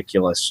absolutely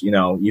ridiculous.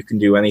 You can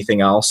do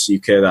anything else. You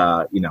could,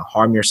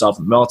 harm yourself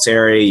in the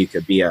military. You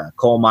could be a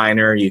coal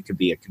miner. You could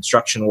be a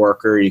construction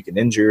worker. You can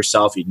injure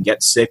yourself. You can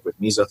get sick with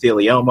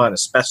mesothelioma and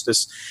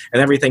asbestos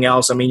and everything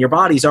else. Your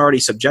body's already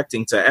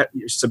subjected to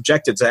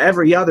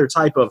every other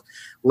type of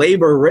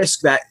labor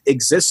risk that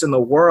exists in the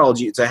world,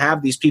 to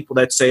have these people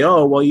that say,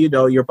 oh, well,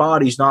 your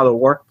body's not a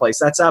workplace,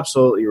 that's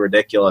absolutely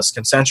ridiculous.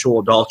 Consensual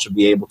adults should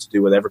be able to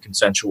do whatever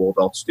consensual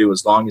adults do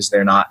as long as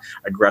they're not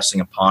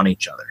aggressing upon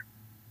each other.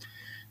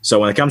 So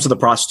when it comes to the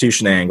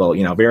prostitution angle,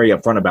 very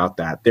upfront about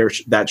that.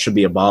 That should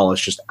be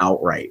abolished just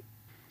outright.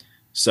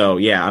 So,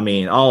 yeah, I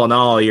mean, all in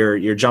all,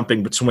 you're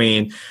jumping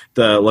between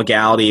the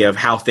legality of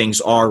how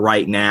things are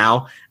right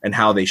now and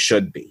how they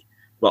should be.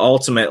 But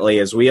ultimately,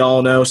 as we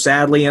all know,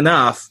 sadly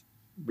enough,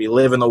 we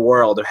live in the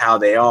world of how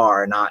they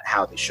are, not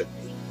how they should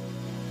be.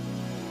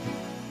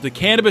 The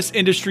cannabis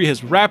industry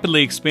has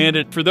rapidly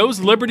expanded. For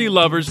those liberty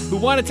lovers who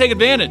want to take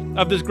advantage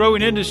of this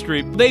growing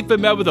industry, they've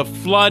been met with a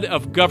flood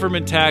of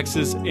government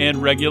taxes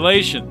and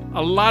regulation.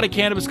 A lot of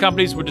cannabis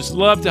companies would just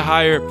love to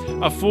hire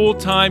a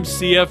full-time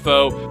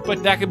CFO,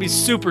 but that could be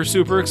super,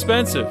 super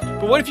expensive.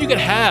 But what if you could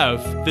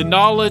have the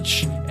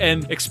knowledge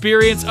and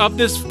experience of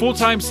this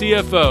full-time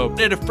CFO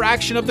at a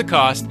fraction of the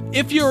cost?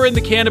 If you're in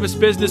the cannabis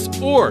business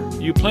or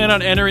you plan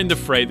on entering the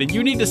fray, then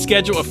you need to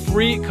schedule a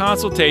free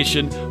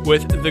consultation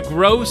with the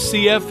Grow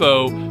CFO,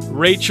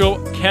 Rachel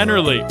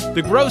Kennerly.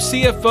 The Grow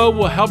CFO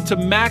will help to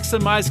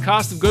maximize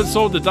cost of goods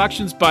sold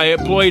deductions by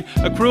employing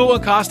accrual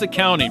and cost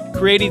accounting,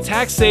 creating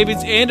tax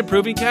savings, and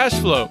improving cash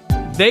flow.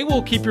 They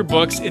will keep your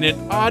books in an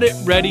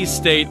audit-ready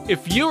state.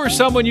 If you or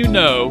someone you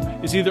know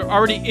is either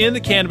already in the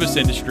cannabis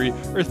industry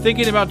or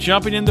thinking about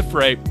jumping in the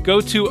fray,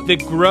 go to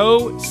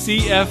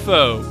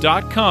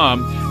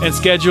thegrowcfo.com and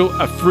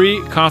schedule a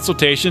free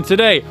consultation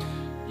today.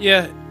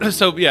 Yeah,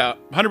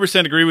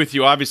 100% agree with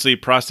you. Obviously,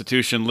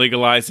 prostitution,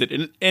 legalize it.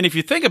 And if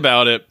you think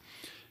about it,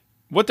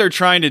 what they're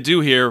trying to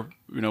do here,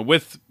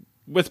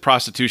 with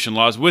prostitution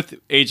laws, with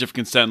age of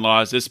consent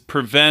laws, is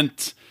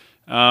prevent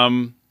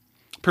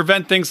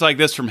things like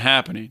this from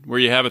happening, where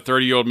you have a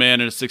 30-year-old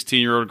man and a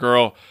 16-year-old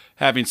girl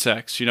having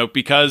sex,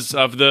 because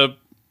of the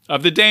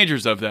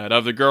dangers of that,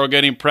 of the girl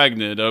getting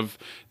pregnant, of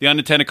the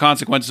unintended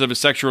consequences of a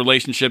sexual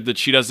relationship that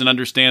she doesn't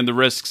understand the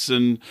risks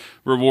and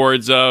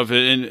rewards of,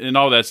 and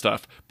all that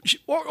stuff.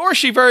 Or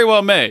she very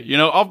well may.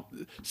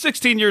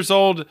 16 years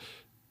old,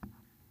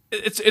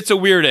 it's a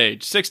weird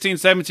age. 16,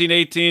 17,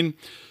 18.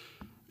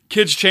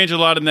 Kids change a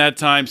lot in that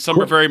time.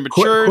 Some are very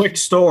mature. Quick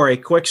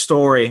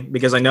story,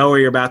 because I know where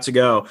you're about to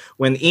go.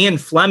 When Ian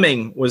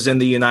Fleming was in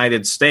the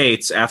United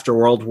States after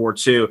World War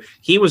II,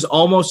 he was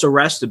almost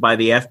arrested by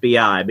the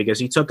FBI because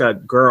he took a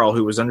girl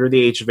who was under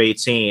the age of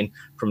 18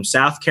 from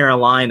South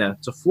Carolina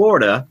to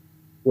Florida,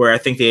 where I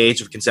think the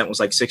age of consent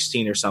was like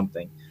 16 or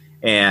something.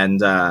 And,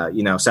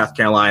 South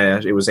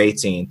Carolina, it was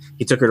 18.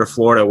 He took her to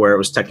Florida where it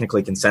was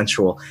technically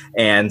consensual.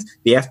 And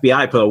the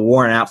FBI put a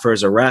warrant out for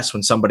his arrest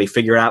when somebody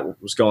figured out what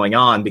was going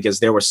on, because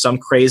there was some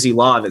crazy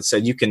law that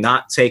said you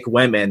cannot take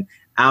women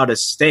out of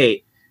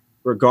state,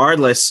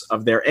 regardless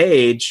of their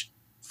age,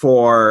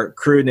 for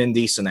crude and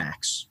indecent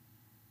acts.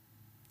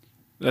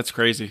 That's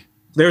crazy.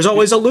 There's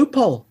always a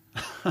loophole.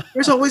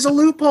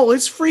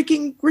 It's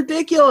freaking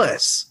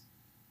ridiculous.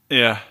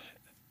 Yeah.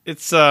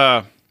 It's,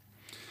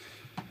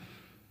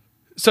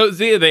 So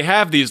they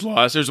have these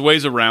laws. There's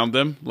ways around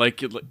them.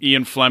 Like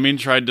Ian Fleming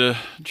tried to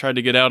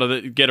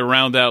get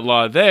around that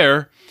law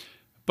there.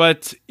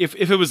 But if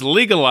it was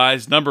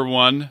legalized, number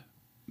one,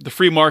 the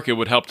free market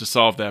would help to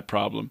solve that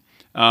problem.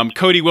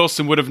 Cody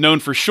Wilson would have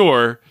known for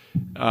sure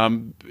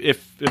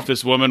if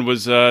this woman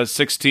was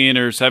 16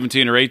 or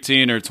 17 or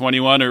 18 or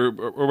 21 or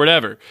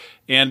whatever.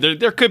 And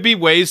there could be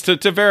ways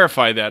to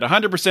verify that.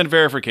 100%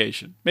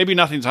 verification. Maybe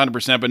nothing's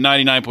 100%, but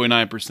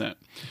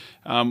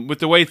 99.9%. With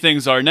the way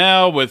things are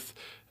now, with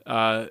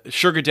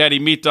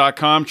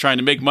SugarDaddyMeat.com trying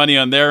to make money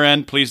on their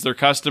end, please their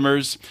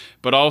customers,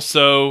 but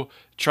also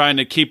trying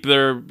to keep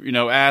their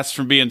ass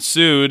from being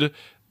sued.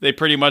 They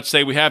pretty much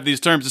say we have these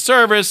terms of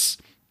service,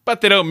 but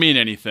they don't mean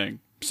anything,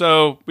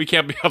 so we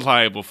can't be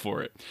liable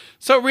for it.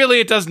 So really,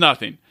 it does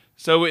nothing.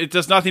 So it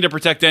does nothing to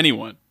protect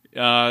anyone.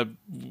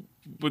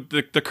 With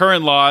the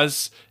current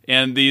laws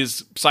and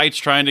these sites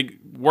trying to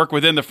work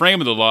within the frame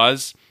of the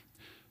laws,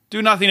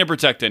 do nothing to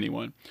protect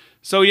anyone.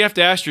 So you have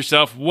to ask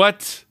yourself,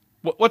 what's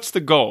the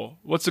goal?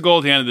 What's the goal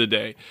at the end of the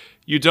day?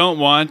 You don't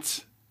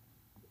want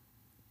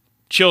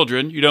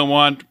children, you don't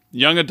want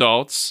young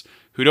adults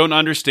who don't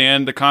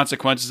understand the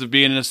consequences of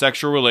being in a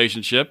sexual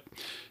relationship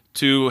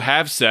to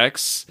have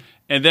sex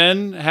and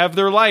then have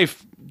their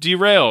life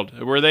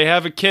derailed, where they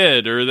have a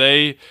kid or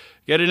they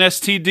get an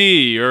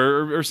STD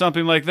or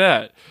something like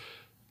that.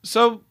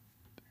 So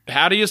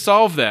how do you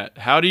solve that?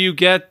 How do you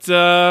get...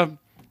 that's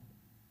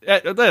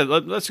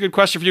a good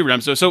question for you,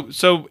 Rem.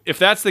 So if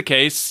that's the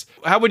case,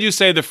 how would you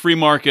say the free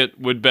market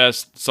would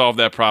best solve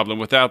that problem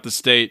without the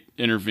state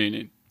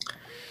intervening?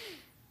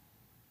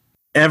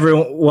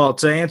 Well,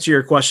 to answer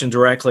your question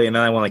directly, and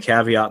then I want to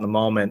caveat in a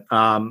moment,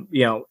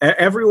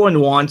 everyone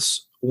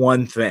wants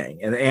one thing,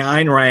 and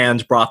Ayn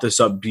Rand brought this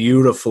up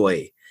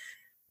beautifully.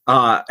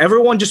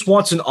 Everyone just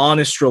wants an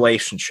honest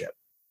relationship.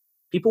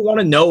 People want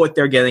to know what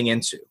they're getting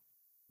into.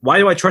 Why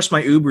do I trust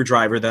my Uber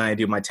driver than I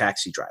do my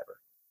taxi driver?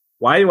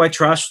 Why do I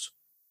trust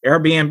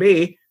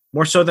Airbnb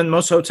more so than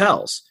most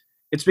hotels?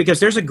 It's because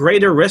there's a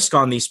greater risk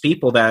on these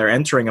people that are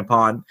entering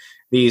upon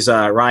these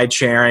ride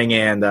sharing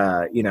and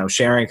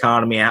sharing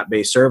economy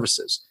app-based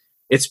services.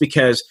 It's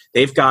because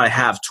they've got to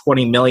have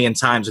 20 million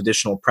times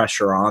additional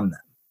pressure on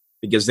them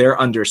because they're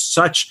under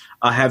such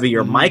a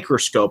heavier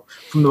microscope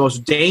from the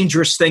most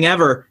dangerous thing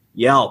ever,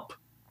 Yelp.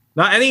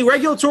 Not any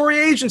regulatory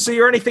agency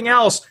or anything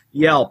else,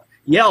 Yelp.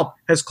 Yelp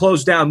has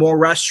closed down more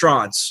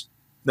restaurants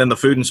than the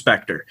food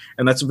inspector.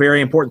 And that's a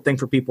very important thing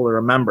for people to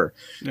remember.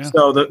 Yeah.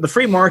 So the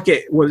free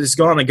market is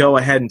going to go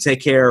ahead and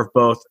take care of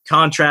both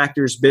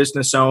contractors,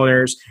 business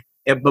owners,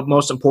 but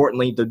most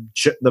importantly,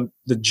 the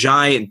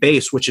giant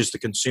base, which is the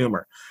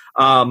consumer.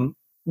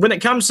 When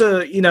it comes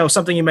to,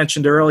 something you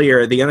mentioned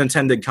earlier, the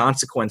unintended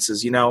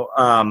consequences,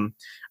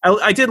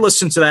 I did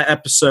listen to that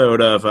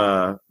episode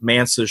of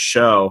Mance's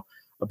show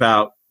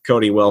about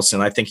Cody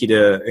Wilson. I think he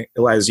did,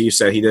 as you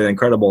said, he did an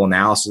incredible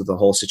analysis of the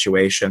whole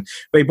situation.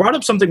 But he brought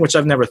up something which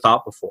I've never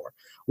thought before.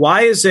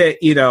 Why is it,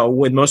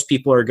 when most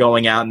people are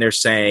going out and they're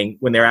saying,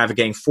 when they're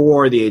advocating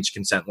for the age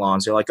consent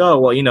laws, they're like, oh,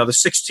 well, the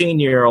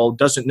 16-year-old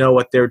doesn't know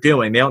what they're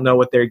doing. They don't know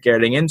what they're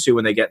getting into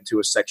when they get into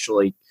a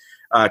sexually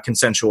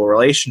consensual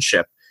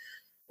relationship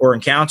or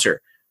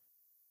encounter.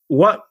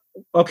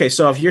 Okay,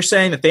 so if you're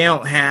saying that they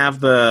don't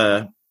have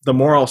the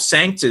moral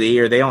sanctity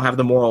or they don't have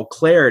the moral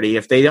clarity,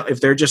 if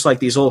they're just like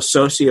these little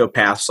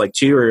sociopaths, like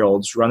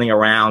 2-year-olds running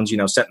around,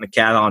 setting the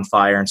cat on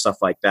fire and stuff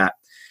like that,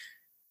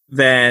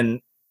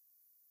 then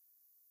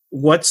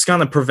what's going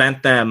to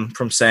prevent them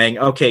from saying,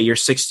 okay, your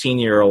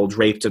 16-year-old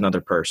raped another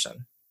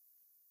person?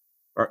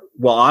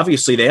 Well,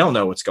 obviously they don't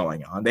know what's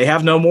going on. They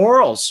have no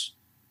morals.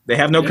 They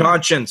have no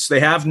conscience. They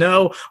have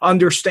no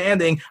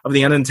understanding of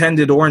the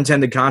unintended or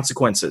intended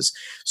consequences.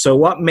 So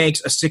what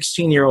makes a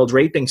 16-year-old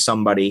raping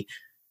somebody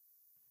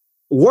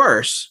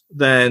worse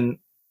than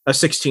a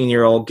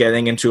 16-year-old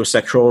getting into a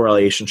sexual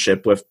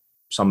relationship with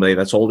somebody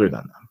that's older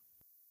than them?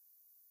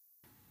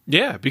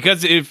 Yeah,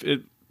 because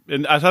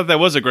and I thought that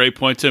was a great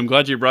point, too. I'm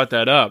glad you brought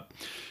that up.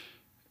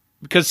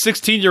 Because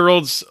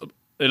 16-year-olds,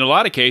 in a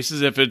lot of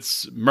cases, if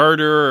it's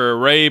murder or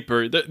rape,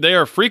 they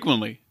are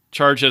frequently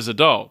charged as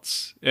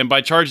adults. And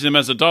by charging them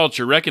as adults,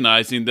 you're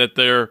recognizing that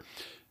their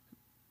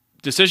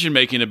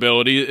decision-making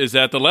ability is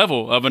at the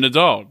level of an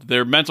adult.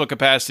 Their mental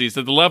capacity is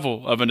at the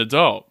level of an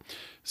adult.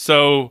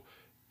 So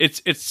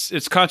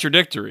it's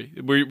contradictory.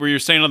 Where you're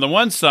saying on the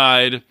one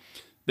side,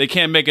 they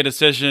can't make a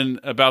decision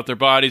about their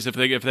bodies if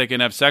they can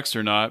have sex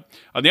or not.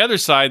 On the other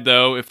side,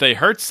 though, if they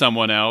hurt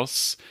someone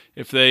else,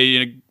 if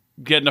they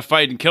get in a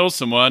fight and kill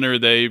someone, or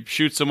they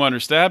shoot someone or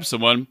stab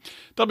someone,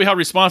 they'll be held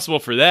responsible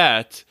for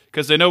that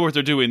because they know what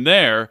they're doing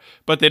there,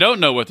 but they don't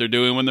know what they're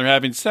doing when they're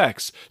having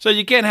sex. So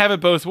you can't have it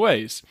both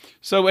ways.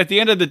 So at the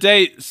end of the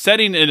day,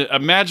 setting a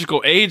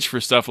magical age for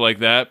stuff like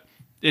that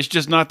is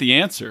just not the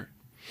answer.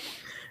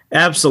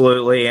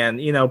 Absolutely.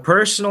 And,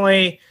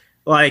 personally,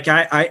 like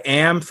I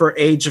am for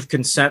age of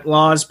consent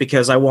laws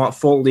because I want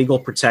full legal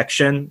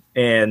protection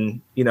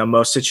in,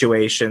 most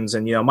situations.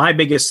 And, my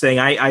biggest thing,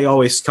 I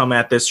always come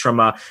at this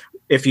from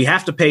if you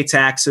have to pay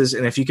taxes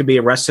and if you can be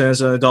arrested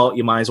as an adult,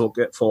 you might as well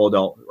get full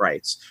adult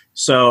rights.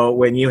 So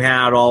when you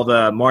had all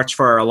the March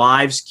for Our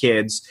Lives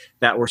kids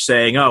that were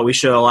saying, oh, we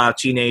should allow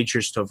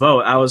teenagers to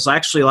vote, I was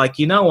actually like,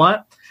 you know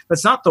what?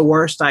 That's not the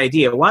worst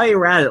idea. While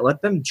you're at it,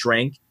 let them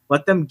drink.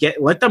 Let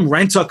them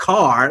rent a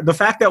car. The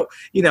fact that,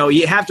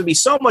 you have to be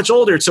so much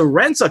older to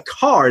rent a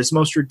car is the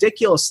most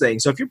ridiculous thing.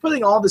 So if you're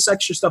putting all this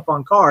extra stuff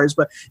on cars,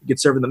 but you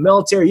could serve in the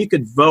military, you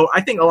could vote.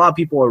 I think a lot of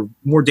people are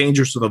more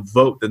dangerous with a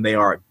vote than they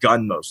are a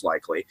gun, most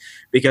likely,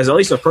 because at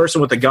least a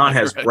person with a gun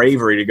has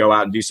bravery to go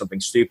out and do something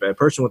stupid. A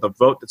person with a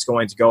vote that's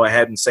going to go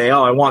ahead and say,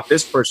 oh, I want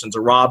this person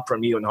to rob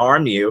from you and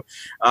harm you.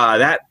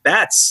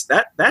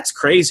 That's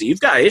crazy.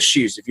 You've got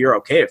issues if you're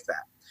okay with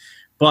that.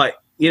 But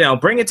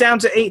bring it down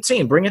to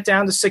 18, bring it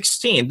down to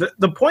 16.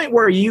 The point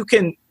where you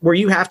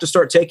have to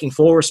start taking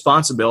full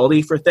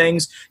responsibility for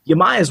things, you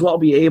might as well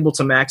be able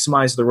to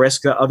maximize the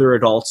risk that other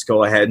adults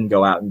go ahead and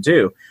go out and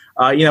do.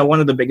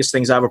 One of the biggest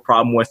things I have a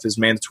problem with is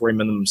mandatory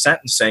minimum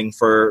sentencing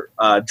for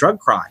drug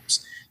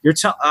crimes.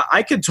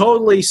 I could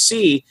totally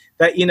see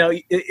that,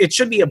 it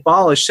should be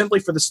abolished simply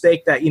for the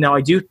sake that,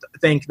 I do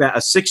think that a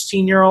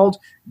 16-year-old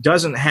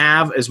doesn't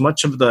have as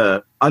much of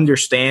the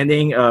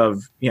understanding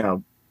of,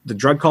 the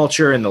drug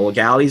culture and the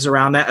legalities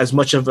around that as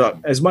much as a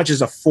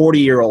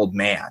 40-year-old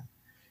man.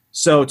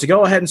 So to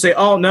go ahead and say,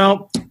 oh,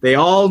 no, they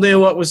all knew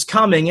what was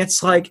coming,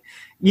 it's like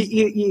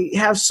you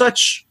have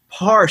such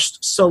harsh,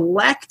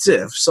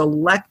 selective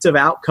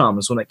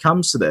outcomes when it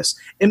comes to this.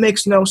 It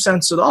makes no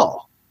sense at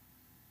all.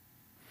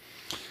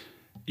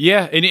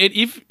 Yeah, and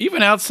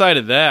even outside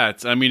of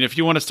that, I mean, if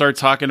you want to start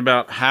talking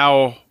about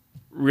how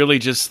really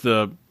just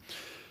the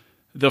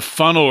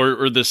funnel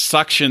or the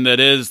suction that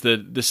is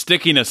the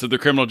stickiness of the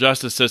criminal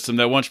justice system,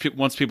 that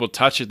once people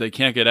touch it, they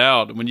can't get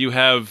out. When you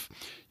have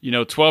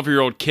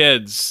 12-year-old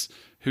kids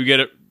who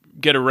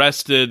get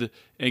arrested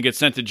and get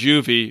sent to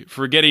juvie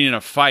for getting in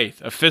a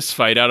fist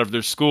fight out of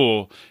their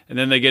school, and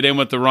then they get in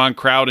with the wrong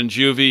crowd in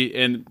juvie,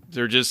 and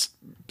they're just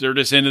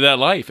into that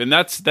life, and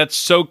that's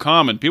so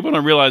common. People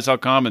don't realize how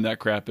common that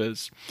crap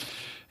is,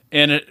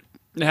 and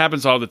It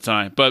happens all the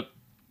time. But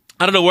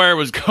I don't know where I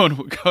was going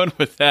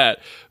with that.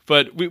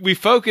 But we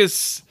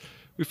focus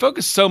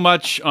so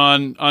much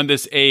on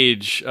this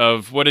age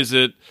of, what is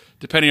it,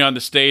 depending on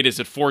the state, is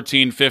it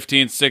 14,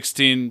 15,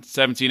 16,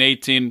 17,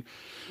 18,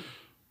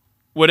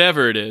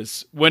 whatever it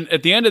is. When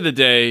at the end of the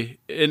day,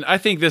 and I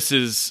think this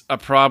is a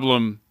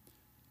problem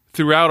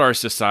throughout our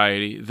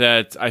society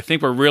that I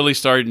think we're really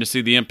starting to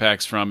see the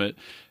impacts from it.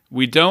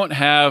 We don't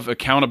have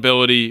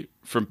accountability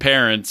from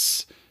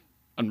parents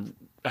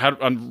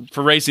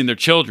for raising their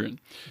children.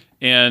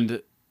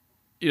 And,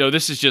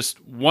 this is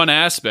just one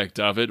aspect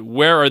of it.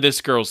 Where are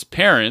this girl's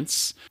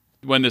parents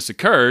when this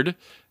occurred?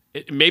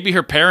 Maybe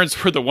her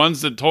parents were the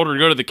ones that told her to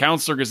go to the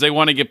counselor because they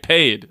want to get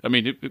paid. I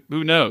mean,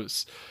 who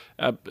knows?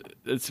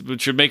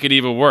 It should make it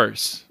even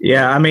worse.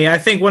 Yeah, I mean, I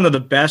think one of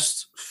the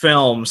best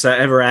films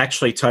that ever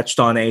actually touched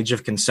on age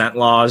of consent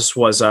laws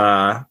was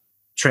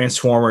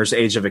Transformers: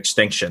 Age of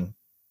Extinction.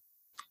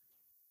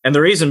 And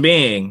the reason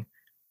being,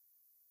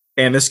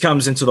 and this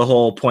comes into the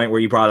whole point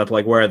where you brought up,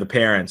 like, where are the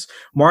parents?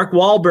 Mark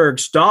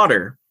Wahlberg's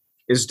daughter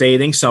is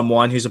dating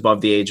someone who's above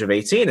the age of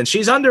 18, and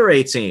she's under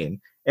 18.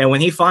 And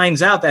when he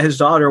finds out that his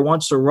daughter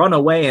wants to run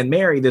away and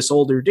marry this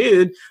older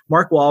dude,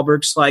 Mark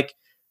Wahlberg's like,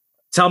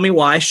 tell me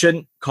why I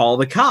shouldn't call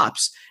the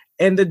cops.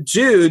 And the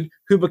dude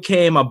who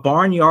became a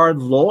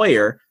barnyard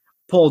lawyer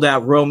pulled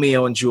out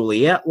Romeo and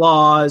Juliet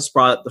laws,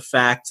 brought up the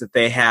fact that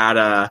they had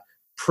a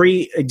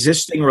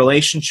pre-existing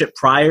relationship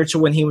prior to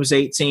when he was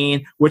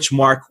 18, which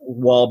Mark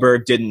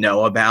Wahlberg didn't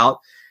know about.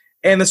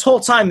 And this whole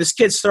time, this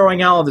kid's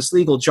throwing out all this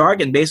legal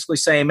jargon, basically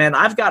saying, man,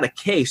 I've got a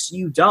case,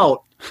 you don't.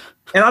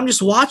 And I'm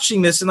just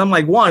watching this, and I'm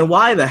like, one,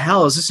 why the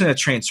hell is this in a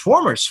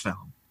Transformers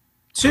film?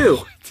 Two,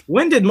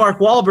 when did Mark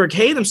Wahlberg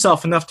hate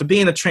himself enough to be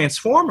in a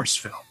Transformers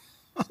film?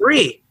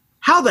 Three,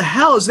 how the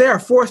hell is there a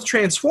fourth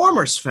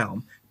Transformers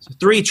film?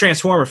 3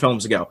 Transformer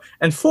films ago.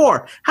 And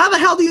 4, how the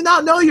hell do you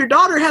not know your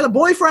daughter had a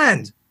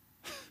boyfriend?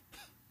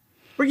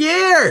 For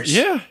years.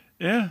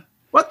 Yeah.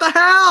 What the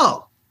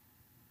hell?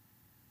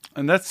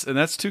 And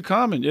that's too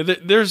common.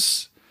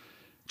 There's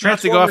not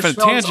to Transformers go off on a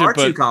films tangent, are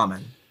but too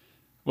common.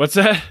 What's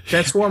that?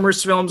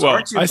 Transformers films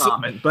are too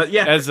common. But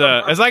yeah, as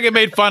I get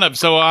made fun of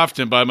so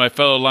often by my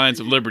fellow Lions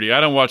of Liberty, I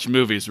don't watch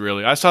movies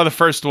really. I saw the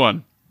first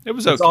one. It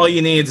was okay. That's all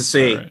you need to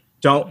see. Right.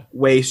 Don't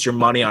waste your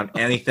money on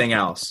anything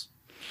else.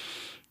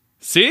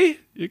 See,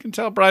 you can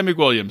tell Brian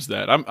McWilliams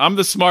that. I'm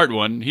the smart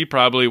one. He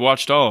probably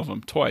watched all of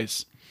them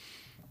twice.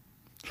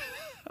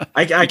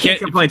 I can't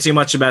complain too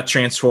much about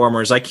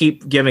Transformers. I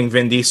keep giving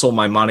Vin Diesel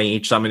my money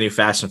each time a new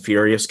Fast and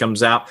Furious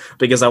comes out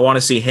because I want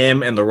to see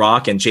him and The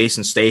Rock and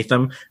Jason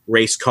Statham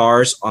race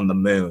cars on the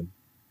moon.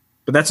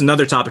 But that's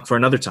another topic for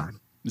another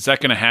time. Is that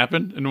going to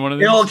happen in one of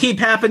these? It'll keep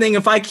happening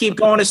if I keep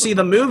going to see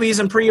the movies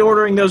and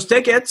pre-ordering those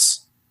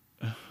tickets.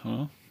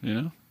 Well,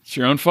 it's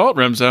your own fault,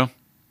 Remzo.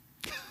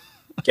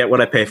 Get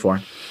what I pay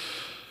for.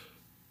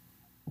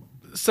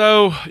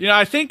 So,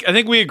 I think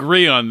we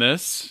agree on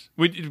this.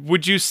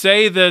 Would you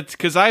say that,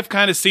 because I've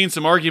kind of seen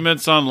some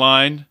arguments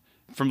online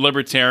from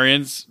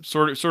libertarians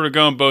sort of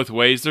going both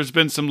ways. There's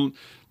been some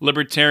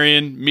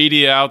libertarian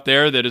media out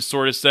there that has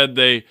sort of said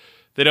they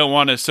don't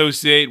want to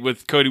associate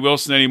with Cody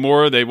Wilson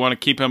anymore. They want to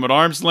keep him at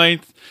arm's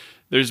length.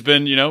 There's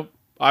been,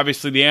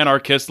 obviously the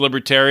anarchist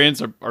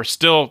libertarians are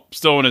still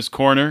in his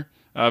corner,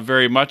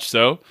 very much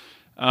so.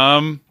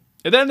 And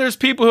then there's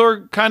people who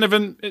are kind of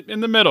in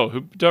the middle,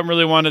 who don't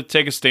really want to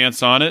take a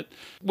stance on it.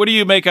 What do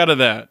you make out of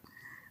that?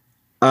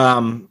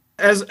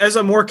 As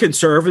a more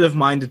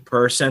conservative-minded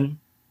person,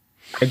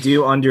 I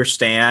do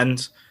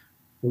understand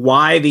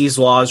why these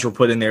laws were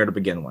put in there to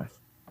begin with.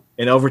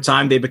 And over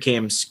time, they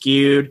became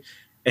skewed,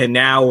 and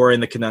now we're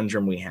in the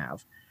conundrum we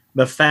have.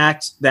 The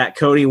fact that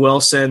Cody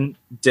Wilson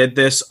did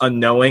this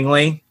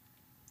unknowingly,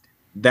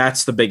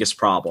 that's the biggest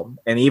problem.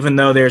 And even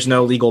though there's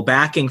no legal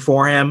backing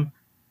for him,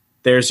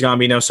 there's going to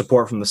be no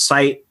support from the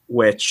site,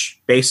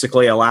 which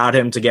basically allowed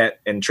him to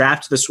get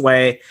entrapped this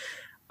way.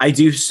 I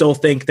do still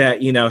think that,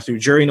 through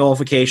jury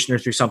nullification or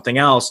through something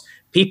else,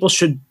 people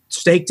should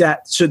take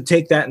that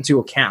into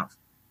account.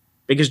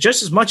 Because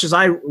just as much as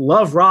I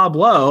love Rob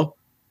Lowe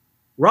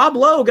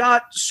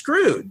got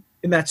screwed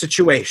in that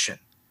situation.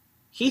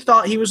 He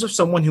thought he was of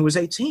someone who was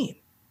 18.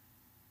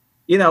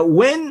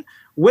 When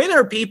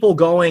are people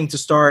going to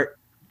start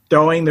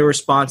throwing the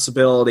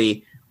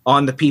responsibility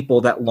on the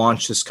people that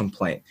launched this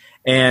complaint?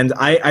 And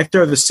I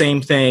throw the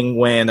same thing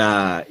when,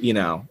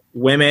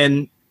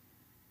 women,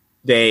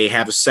 they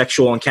have a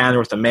sexual encounter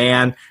with a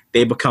man,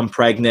 they become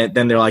pregnant,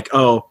 then they're like,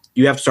 oh,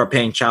 you have to start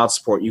paying child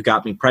support. You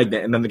got me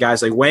pregnant. And then the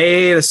guy's like,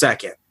 wait a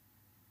second.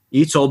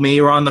 You told me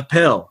you were on the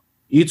pill.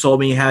 You told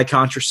me you had a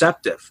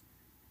contraceptive.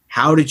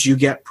 How did you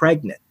get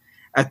pregnant?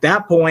 At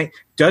that point,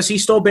 does he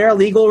still bear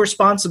legal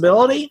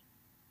responsibility?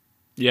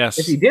 Yes.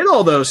 If he did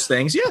all those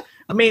things, yeah.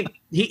 I mean,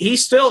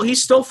 he's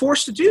still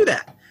forced to do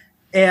that.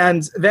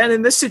 And then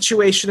in this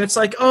situation, it's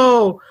like,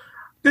 oh,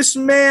 this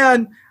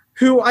man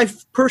who I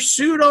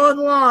pursued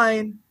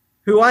online,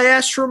 who I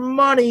asked for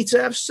money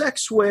to have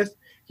sex with,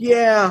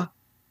 yeah,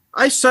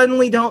 I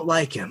suddenly don't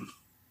like him.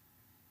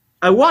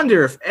 I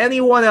wonder if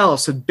anyone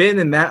else had been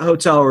in that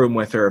hotel room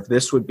with her, if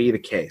this would be the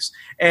case.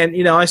 And,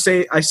 I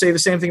say the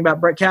same thing about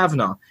Brett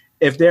Kavanaugh.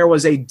 If there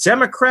was a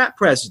Democrat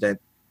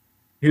president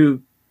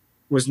who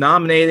was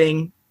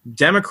nominating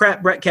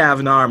Democrat Brett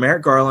Kavanaugh or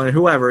Merrick Garland or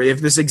whoever,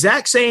 if this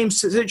exact same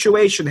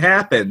situation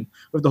happened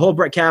with the whole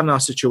Brett Kavanaugh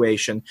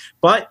situation,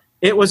 but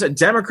it was a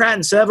Democrat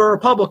instead of a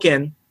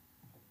Republican,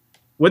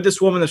 would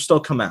this woman have still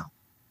come out?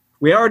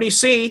 We already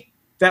see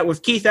that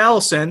with Keith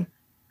Ellison,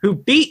 who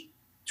beat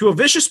to a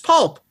vicious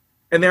pulp,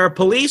 and there are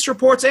police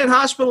reports and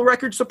hospital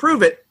records to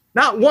prove it,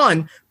 not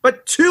one,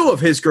 but two of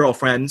his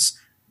girlfriends,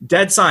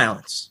 dead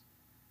silence.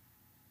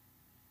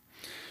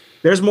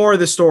 There's more of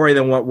the story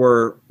than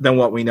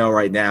what we know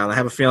right now, and I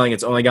have a feeling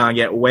it's only going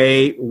to get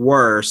way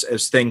worse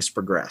as things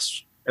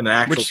progress and the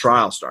actual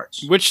trial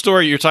starts. Which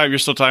story you're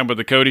still talking about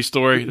the Cody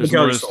story? There's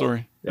more of the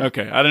story. Yeah.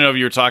 Okay, I don't know if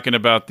you were talking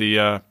about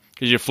the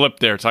because you flipped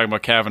there talking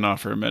about Kavanaugh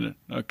for a minute.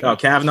 Okay, oh,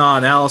 Kavanaugh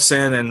and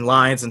Ellison and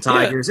Lions and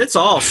Tigers, It's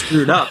all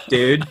screwed up,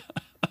 dude.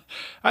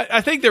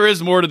 I think there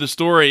is more to the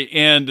story,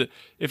 and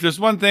if there's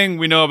one thing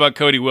we know about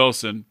Cody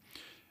Wilson,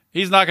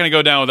 he's not going to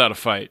go down without a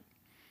fight.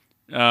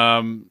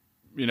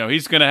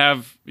 He's going to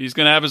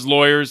have his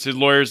lawyers. His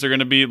lawyers are going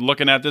to be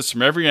looking at this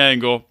from every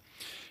angle,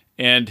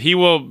 and he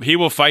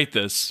will fight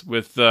this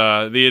with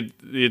the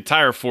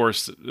entire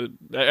force,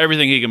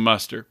 everything he can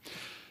muster.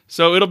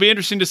 So it'll be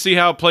interesting to see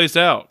how it plays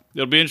out.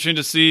 It'll be interesting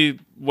to see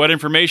what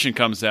information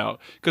comes out,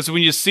 because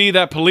when you see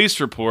that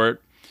police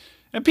report.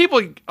 And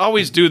people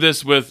always do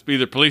this with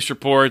either police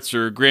reports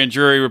or grand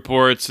jury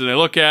reports, and they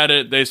look at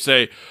it, they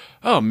say,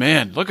 "Oh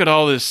man, look at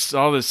all this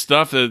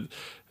stuff that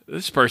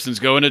this person's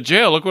going to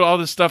jail. Look at all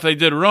this stuff they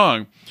did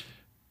wrong."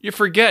 You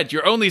forget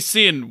you're only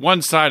seeing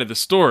one side of the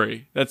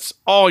story. That's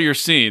all you're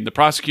seeing, the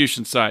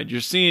prosecution side. You're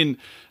seeing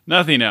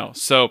nothing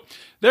else. So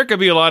there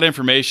could be a lot of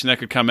information that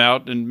could come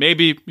out, and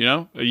maybe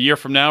a year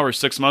from now or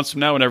 6 months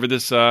from now, whenever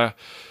this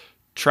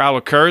trial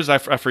occurs, I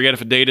forget if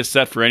a date is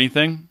set for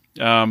anything.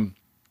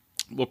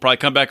 We'll probably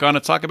come back on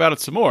and talk about it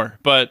some more.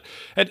 But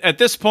at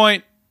this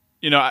point,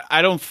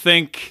 I don't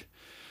think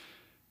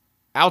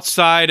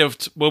outside of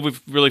what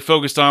we've really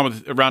focused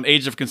on around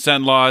age of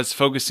consent laws,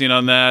 focusing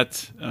on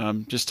that,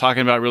 just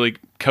talking about really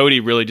Cody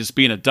really just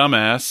being a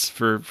dumbass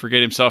for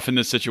getting himself in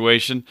this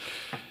situation.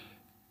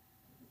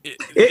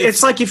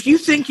 It's like, if you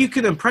think you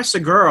can impress a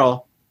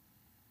girl,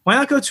 why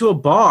not go to a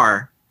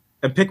bar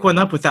and pick one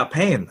up without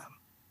paying them?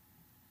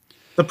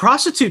 The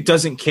prostitute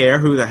doesn't care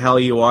who the hell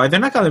you are. They're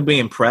not going to be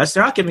impressed.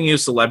 They're not giving you a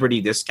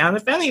celebrity discount.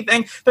 If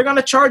anything, they're going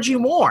to charge you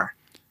more.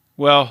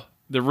 Well,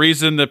 the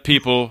reason that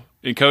people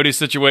in Cody's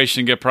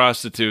situation get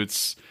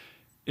prostitutes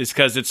is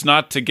because it's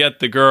not to get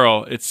the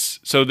girl. It's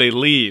so they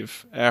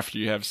leave after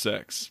you have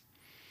sex.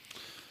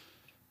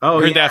 Oh,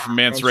 I heard that from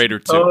Mance Raider,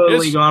 too.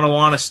 Totally going to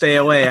want to stay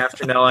away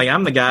after knowing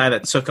I'm the guy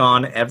that took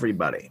on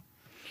everybody.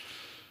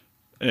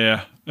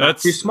 Yeah. Not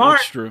too smart.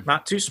 That's true.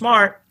 Not too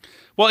smart.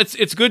 Well,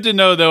 it's good to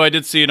know, though. I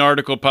did see an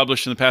article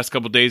published in the past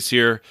couple of days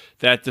here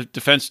that the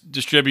Defense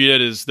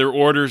Distributed their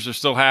orders are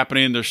still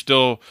happening. They're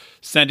still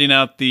sending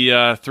out the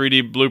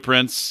 3D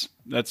blueprints.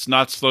 That's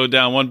not slowed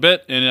down one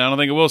bit, and I don't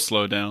think it will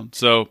slow down.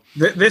 So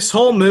this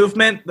whole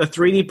movement, the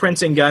 3D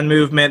printing gun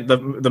movement, the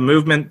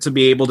movement to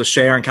be able to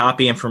share and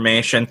copy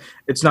information,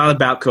 it's not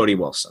about Cody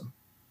Wilson.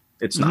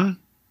 It's not.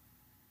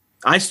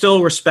 I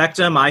still respect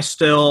him. I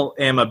still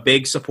am a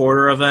big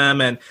supporter of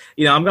him, and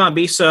I'm going to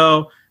be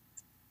so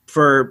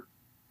for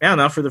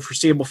the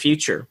foreseeable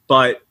future.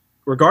 But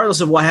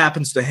regardless of what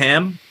happens to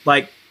him,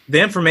 like,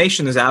 the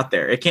information is out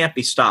there. It can't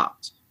be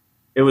stopped.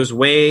 It was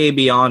way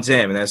beyond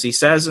him. And as he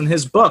says in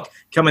his book,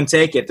 Come and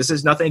Take It, this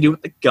has nothing to do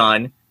with the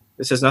gun.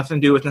 This has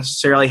nothing to do with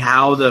necessarily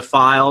how the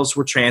files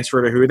were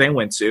transferred or who they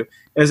went to.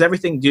 It has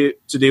everything to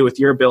do with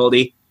your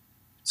ability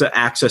to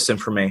access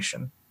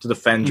information, to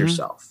defend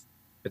yourself.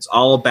 It's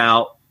all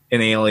about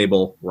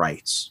inalienable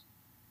rights.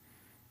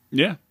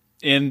 Yeah.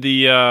 And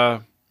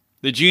the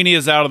genie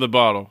is out of the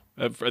bottle.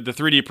 The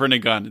 3D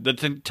printing gun. The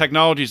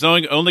technology is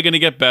only going to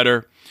get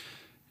better.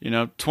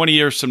 20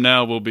 years from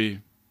now, we'll be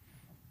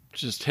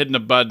just hitting a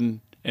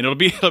button, and it'll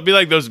be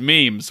like those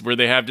memes where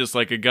they have just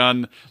like a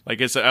gun, like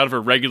it's out of a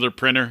regular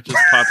printer, just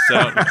pops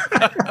out.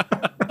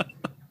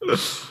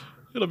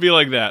 It'll be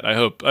like that. I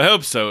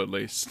hope so, at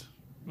least.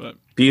 But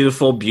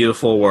beautiful,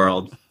 beautiful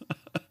world.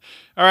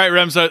 All right,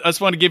 Remzo, I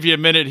just want to give you a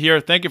minute here.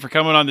 Thank you for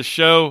coming on the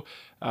show.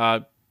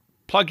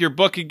 Plug your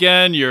book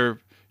again. Your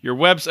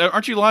website.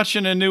 Aren't you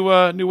launching a new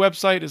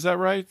website? Is that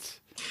right?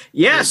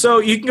 Yeah, so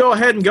you can go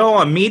ahead and go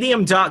on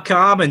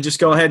medium.com and just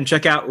go ahead and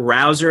check out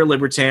Rouser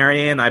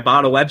Libertarian. I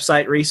bought a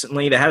website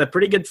recently that had a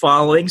pretty good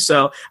following,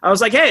 so I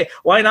was like, hey,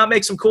 why not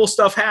make some cool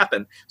stuff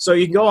happen? So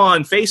you can go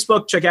on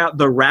Facebook, check out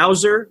the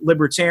Rouser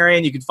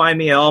Libertarian. You can find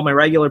me at all my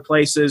regular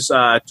places,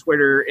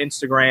 Twitter,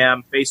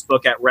 Instagram,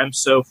 Facebook at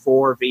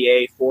Remso4,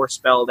 VA4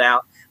 spelled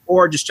out,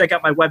 or just check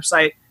out my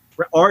website,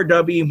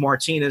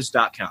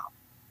 rwmartinez.com.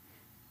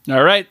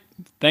 All right.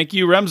 Thank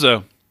you,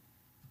 Remzo.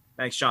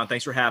 Thanks, Sean.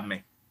 Thanks for having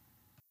me.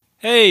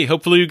 Hey,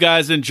 hopefully you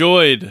guys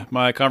enjoyed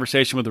my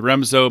conversation with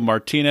Remzo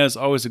Martinez.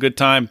 Always a good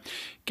time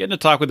getting to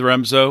talk with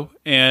Remzo,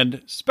 and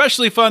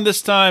especially fun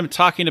this time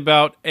talking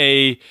about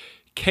a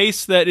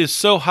case that is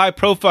so high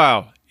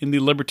profile in the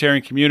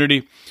libertarian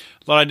community.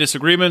 A lot of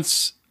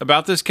disagreements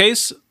about this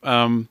case.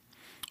 A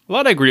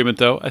lot of agreement,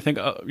 though. I think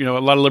a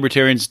lot of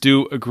libertarians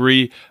do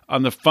agree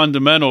on the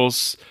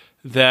fundamentals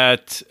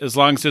that as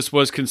long as this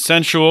was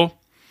consensual,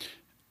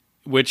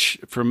 which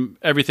from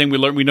everything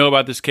we know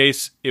about this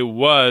case, it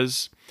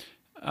was,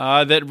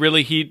 that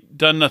really he'd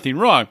done nothing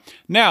wrong.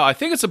 Now, I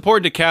think it's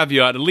important to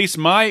caveat, at least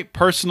my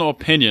personal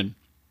opinion,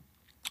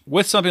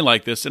 with something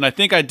like this, and I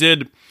think I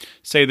did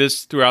say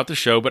this throughout the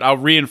show, but I'll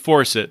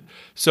reinforce it.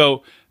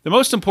 So the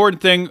most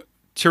important thing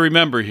to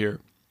remember here,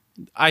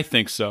 I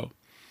think so,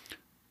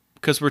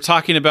 because we're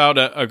talking about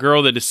a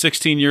girl that is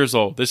 16 years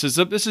old. This is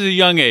a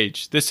young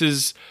age.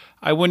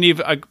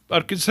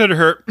 I'd consider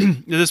her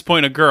at this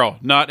point a girl,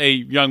 not a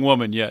young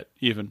woman yet,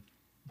 even.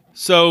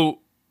 So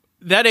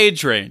that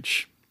age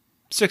range,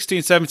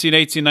 16, 17,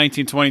 18,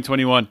 19, 20,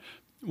 21,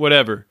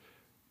 whatever.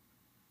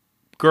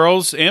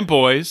 Girls and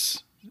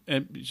boys,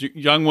 and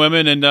young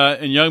women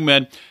and young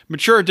men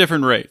mature at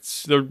different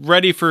rates. They're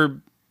ready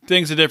for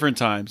things at different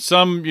times.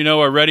 Some,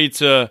 are ready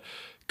to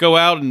go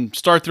out and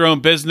start their own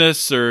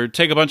business or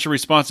take a bunch of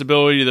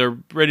responsibility. They're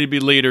ready to be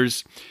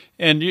leaders.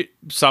 And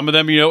some of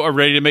them, are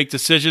ready to make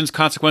decisions,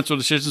 consequential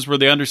decisions, where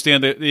they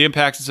understand the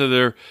impacts of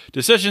their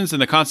decisions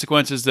and the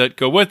consequences that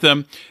go with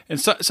them.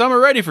 And some are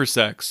ready for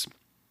sex.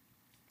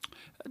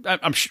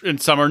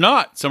 And some are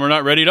not. Some are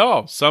not ready at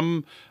all.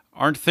 Some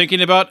aren't thinking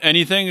about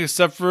anything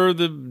except for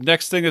the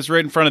next thing that's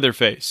right in front of their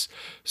face.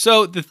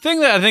 So the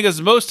thing that I think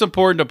is most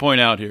important to point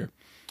out here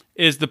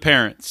is the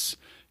parents,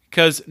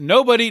 because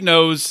nobody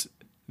knows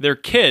their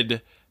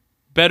kid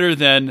better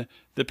than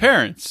the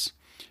parents.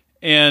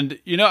 And,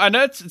 I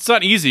know it's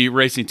not easy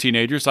raising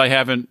teenagers. I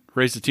haven't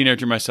raised a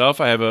teenager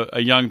myself. I have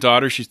a young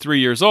daughter. She's 3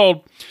 years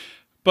old.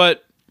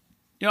 But,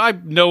 I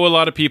know a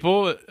lot of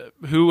people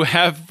who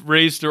have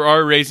raised or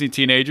are raising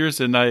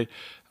teenagers, and I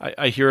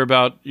hear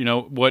about,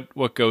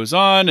 what goes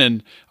on.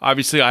 And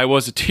obviously I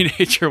was a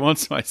teenager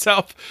once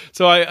myself.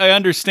 So I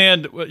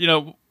understand,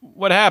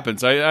 what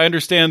happens. I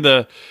understand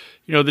the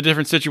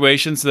different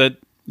situations that,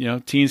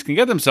 teens can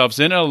get themselves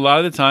in. And a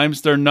lot of the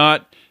times they're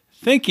not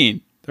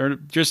thinking. They're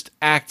just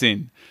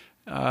acting.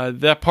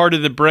 That part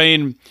of the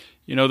brain,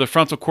 the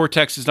frontal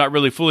cortex is not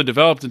really fully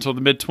developed until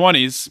the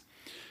mid-20s.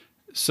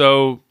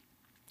 So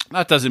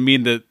that doesn't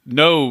mean that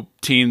no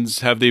teens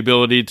have the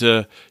ability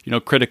to,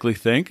 critically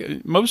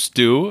think. Most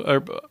do,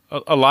 or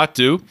a lot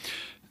do.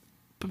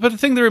 But the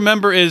thing to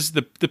remember is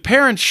the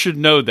parents should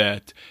know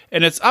that.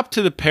 And it's up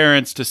to the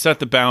parents to set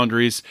the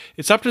boundaries.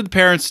 It's up to the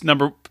parents,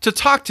 to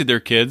talk to their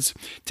kids,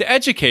 to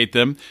educate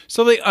them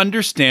so they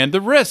understand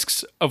the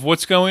risks of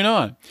what's going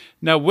on.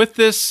 Now, with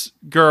this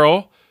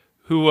girl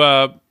who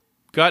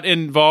got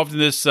involved in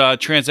this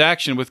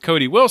transaction with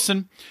Cody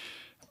Wilson,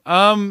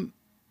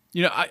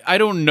 I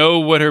don't know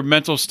what her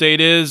mental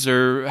state is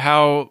or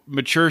how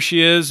mature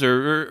she is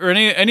or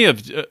any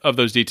of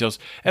those details.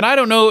 And I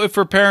don't know if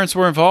her parents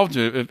were involved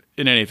in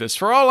any of this.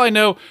 For all I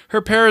know, her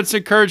parents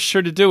encouraged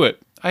her to do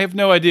it. I have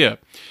no idea.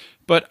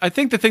 But I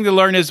think the thing to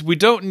learn is we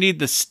don't need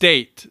the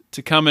state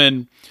to come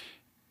in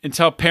and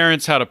tell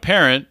parents how to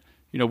parent,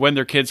 when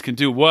their kids can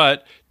do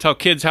what, tell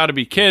kids how to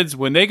be kids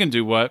when they can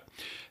do what.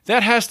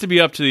 That has to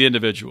be up to the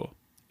individual.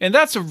 And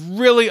that's a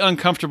really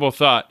uncomfortable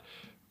thought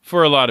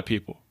for a lot of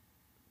people,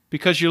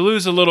 because you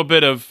lose a little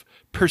bit of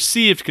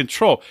perceived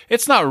control.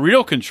 It's not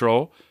real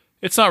control.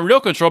 It's not real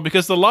control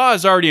because the law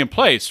is already in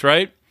place,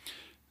 right?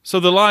 So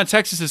the law in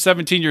Texas is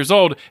 17 years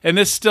old, and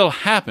this still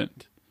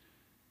happened.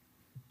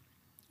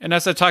 And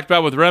as I talked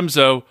about with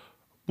Remzo,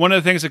 one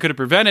of the things that could have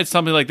prevented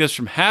something like this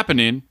from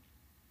happening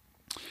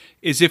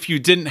is if you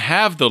didn't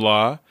have the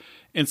law,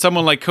 and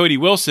someone like Cody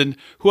Wilson,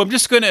 who I'm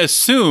just going to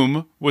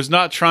assume was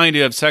not trying to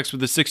have sex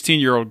with a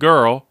 16-year-old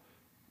girl,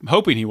 I'm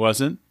hoping he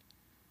wasn't,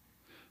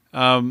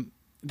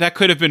 that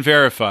could have been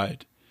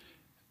verified.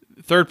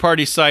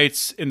 Third-party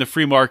sites in the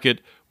free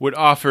market would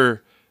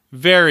offer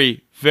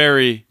very,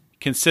 very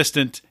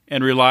consistent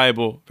and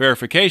reliable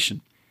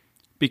verification,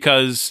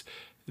 because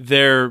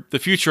the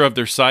future of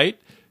their site,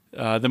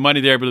 the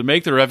money they're able to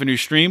make, the revenue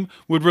stream,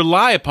 would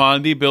rely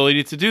upon the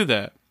ability to do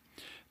that.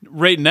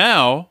 Right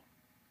now,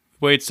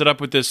 the way it's set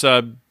up with this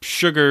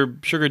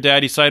sugar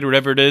daddy site or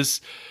whatever it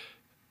is,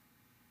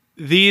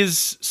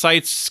 these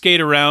sites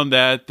skate around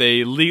that.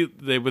 They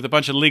with a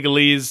bunch of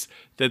legalese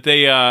that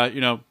they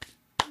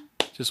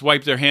just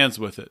wipe their hands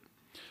with it.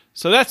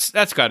 So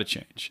that's got to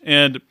change.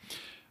 And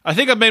I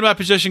think I've made my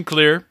position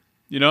clear.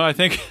 I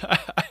think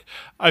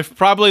I've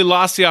probably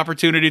lost the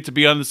opportunity to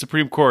be on the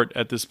Supreme Court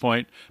at this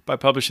point by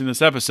publishing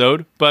this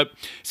episode. But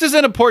this is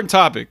an important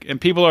topic,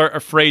 and people are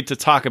afraid to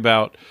talk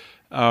about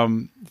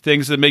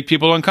things that make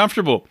people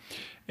uncomfortable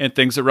and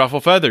things that ruffle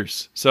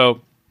feathers.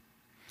 So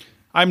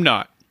I'm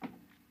not.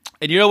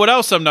 And you know what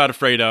else I'm not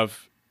afraid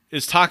of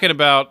is talking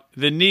about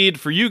the need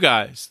for you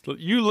guys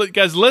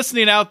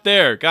listening out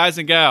there, guys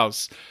and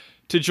gals,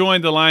 to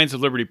join the Lions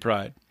of Liberty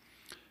Pride.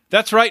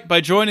 That's right.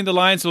 By joining the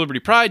Lions of Liberty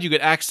Pride, you get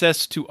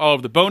access to all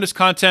of the bonus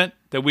content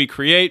that we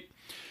create.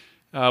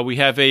 We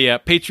have a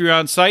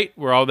Patreon site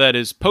where all that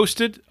is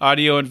posted,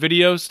 audio and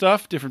video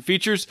stuff, different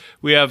features.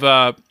 We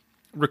have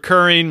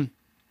recurring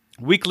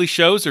weekly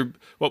shows,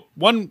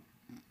 one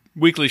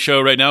weekly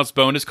show right now is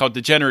bonus called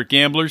Degenerate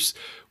Gamblers,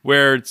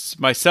 where it's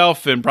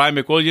myself and Brian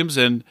McWilliams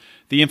and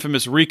the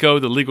infamous Rico,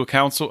 the legal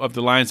counsel of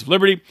the Lions of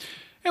Liberty.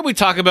 And we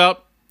talk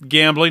about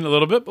gambling a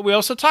little bit, but we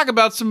also talk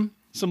about some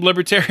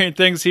libertarian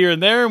things here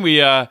and there, and we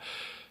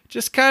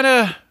just kind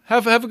of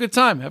have a good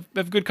time, have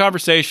a good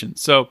conversation.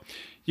 So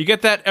you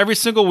get that every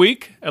single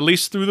week, at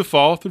least through the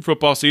fall, through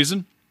football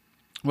season.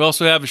 We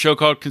also have a show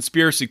called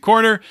Conspiracy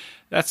Corner.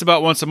 That's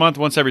about once a month,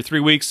 once every 3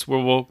 weeks,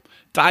 where we'll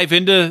dive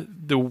into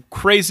the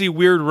crazy,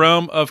 weird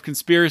realm of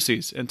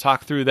conspiracies and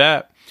talk through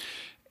that.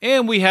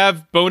 And we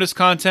have bonus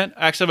content.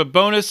 I actually have a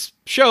bonus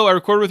show I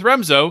recorded with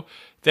Remzo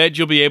that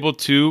you'll be able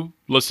to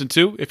listen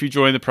to if you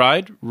join the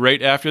Pride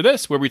right after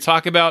this, where we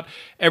talk about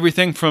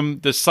everything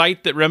from the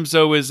site that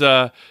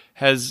Remzo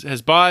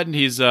has bought and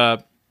he's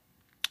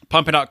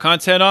pumping out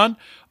content on,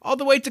 all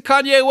the way to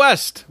Kanye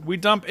West. We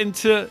jump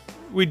into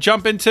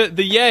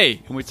the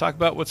Ye, and we talk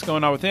about what's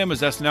going on with him,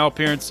 his SNL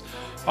appearance,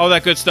 all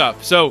that good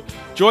stuff. So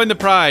join the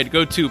Pride.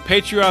 Go to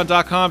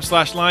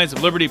patreon.com/Lions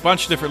of Liberty.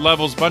 Bunch of different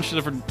levels, bunch of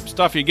different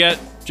stuff you get.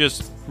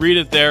 Just read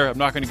it there. I'm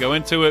not going to go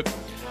into it.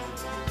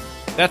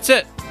 That's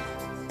it.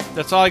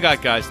 That's all I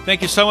got, guys.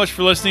 Thank you so much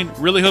for listening.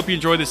 Really hope you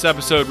enjoyed this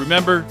episode.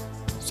 Remember,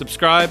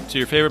 subscribe to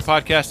your favorite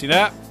podcasting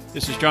app.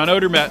 This is John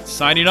Odermatt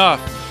signing off.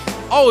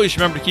 Always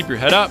remember to keep your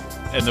head up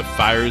and the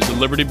fires of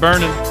liberty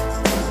burning.